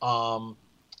 I'm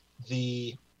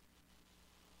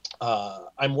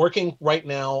working right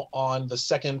now on the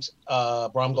second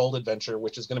Brom Gold adventure,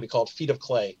 which is going to be called Feet of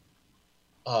Clay,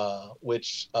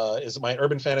 which is my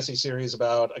urban fantasy series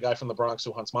about a guy from the Bronx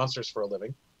who hunts monsters for a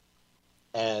living.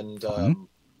 And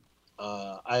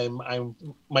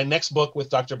my next book with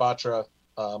Dr. Batra,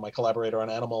 my collaborator on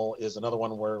Animal, is another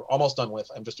one we're almost done with.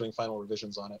 I'm just doing final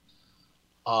revisions on it.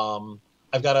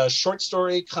 I've got a short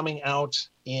story coming out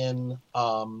in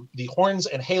the Horns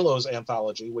and Halos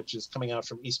anthology, which is coming out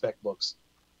from eSpec Books.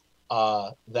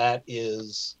 That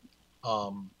is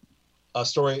a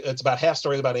story. It's about half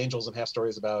stories about angels and half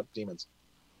stories about demons.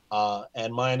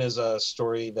 And mine is a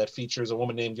story that features a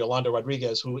woman named Yolanda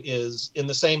Rodriguez, who is in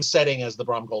the same setting as the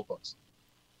Bram Gold books.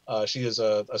 She is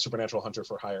a supernatural hunter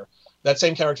for hire. That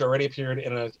same character already appeared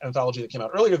in an anthology that came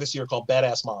out earlier this year called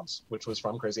Badass Moms, which was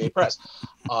from Crazy 8 Press,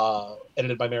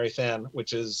 edited by Mary Fan,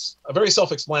 which is a very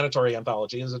self-explanatory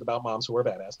anthology. Is it about moms who are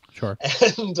badass? Sure.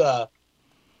 And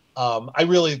I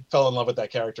really fell in love with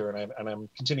that character, and I'm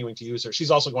continuing to use her.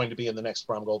 She's also going to be in the next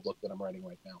Bram Gold book that I'm writing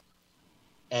right now.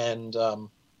 And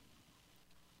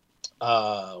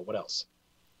what else?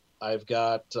 I've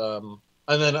got, and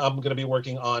then I'm going to be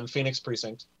working on Phoenix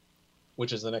Precinct,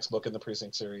 which is the next book in the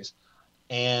Precinct series.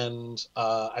 And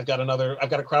I've got a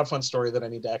crowdfund story that I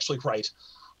need to actually write.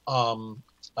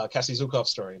 Cassie Zukoff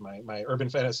story, my urban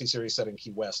fantasy series set in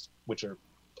Key West, which are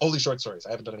only short stories.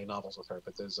 I haven't done any novels with her,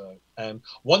 but and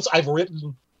once I've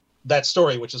written that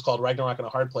story, which is called Ragnarok in a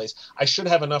Hard Place, I should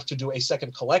have enough to do a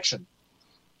second collection.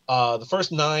 The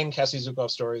first 9 Cassie Zukoff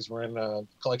stories were in a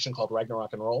collection called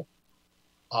Ragnarok and Roll.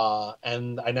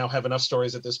 And I now have enough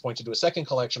stories at this point to do a second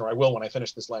collection, or I will when I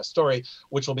finish this last story,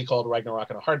 which will be called Ragnarok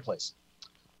in a Hard Place.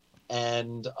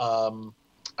 And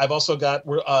I've also got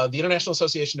the International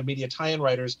Association of Media Tie-in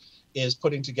Writers is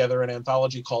putting together an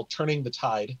anthology called Turning the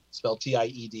Tide, spelled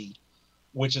Tied,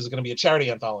 which is going to be a charity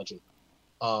anthology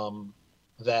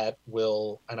that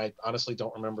will, and I honestly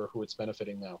don't remember who it's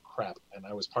benefiting now. Crap. And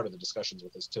I was part of the discussions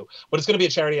with this too. But it's going to be a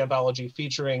charity anthology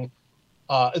featuring,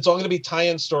 it's all going to be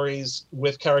tie-in stories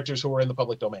with characters who are in the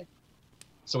public domain.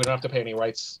 So we don't have to pay any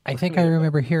rights. I think I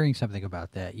remember hearing something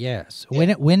about that. Yes.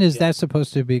 Yeah. When is that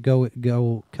supposed to be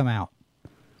come out?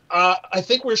 I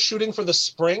think we're shooting for the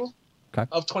spring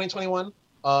of 2021.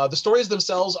 The stories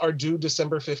themselves are due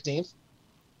December 15th,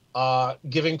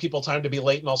 giving people time to be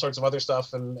late and all sorts of other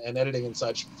stuff and editing and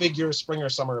such. Figure spring or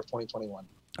summer of 2021.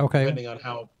 Okay. Depending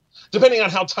on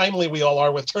how timely we all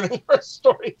are with turning our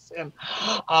stories in.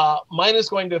 Mine is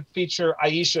going to feature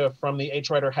Aisha from the H.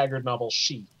 Rider Haggard novel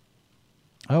She.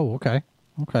 Oh, okay.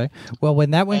 Okay. Well,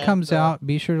 when that one comes out,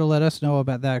 be sure to let us know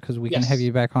about that because we can have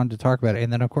you back on to talk about it.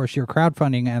 And then, of course, your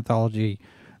crowdfunding anthology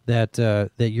that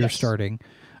you're starting.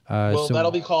 So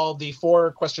that'll be called the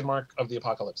 4 of the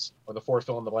Apocalypse, or the 4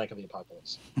 fill in the blank of the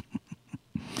Apocalypse.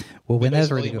 Well, when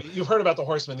that's ready to go. You've heard about the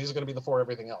Horsemen. These are going to be the 4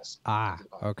 everything else.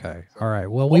 Okay. All right.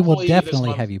 Well, we will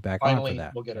definitely have you back on for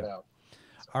that. We'll get it out.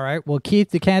 All right. Well,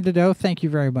 Keith DeCandido, thank you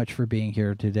very much for being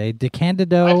here today.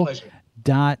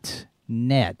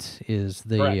 DeCandido.net is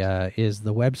the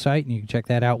website, and you can check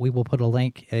that out. We will put a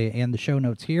link in the show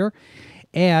notes here.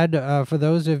 And for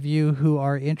those of you who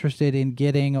are interested in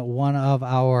getting one of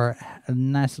our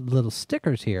nice little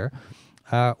stickers here,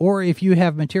 or if you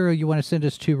have material you want to send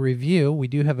us to review, we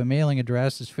do have a mailing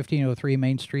address. It's 1503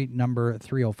 Main Street, number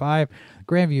 305,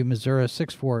 Grandview, Missouri,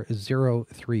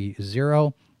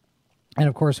 64030. And,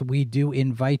 of course, we do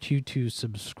invite you to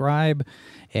subscribe,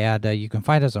 and you can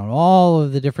find us on all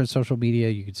of the different social media.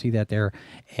 You can see that there.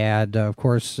 And, of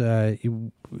course,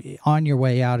 on your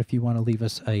way out, if you want to leave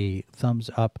us a thumbs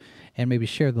up and maybe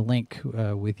share the link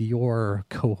with your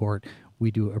cohort, we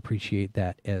do appreciate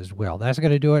that as well. That's going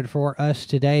to do it for us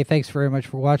today. Thanks very much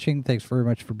for watching. Thanks very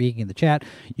much for being in the chat.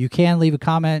 You can leave a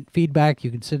comment, feedback. You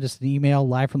can send us an email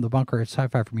live from the bunker at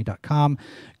sci-fi4me.com.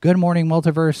 Good morning,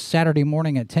 Multiverse, Saturday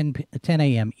morning at 10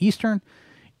 a.m. Eastern.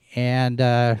 And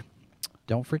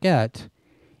don't forget,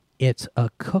 it's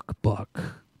a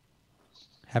cookbook.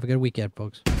 Have a good weekend,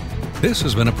 folks. This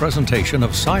has been a presentation of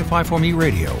Sci-Fi for Me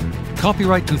Radio.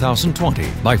 Copyright 2020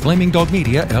 by Flaming Dog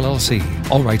Media, LLC.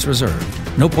 All rights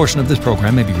reserved. No portion of this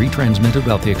program may be retransmitted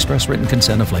without the express written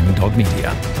consent of Flaming Dog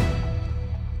Media.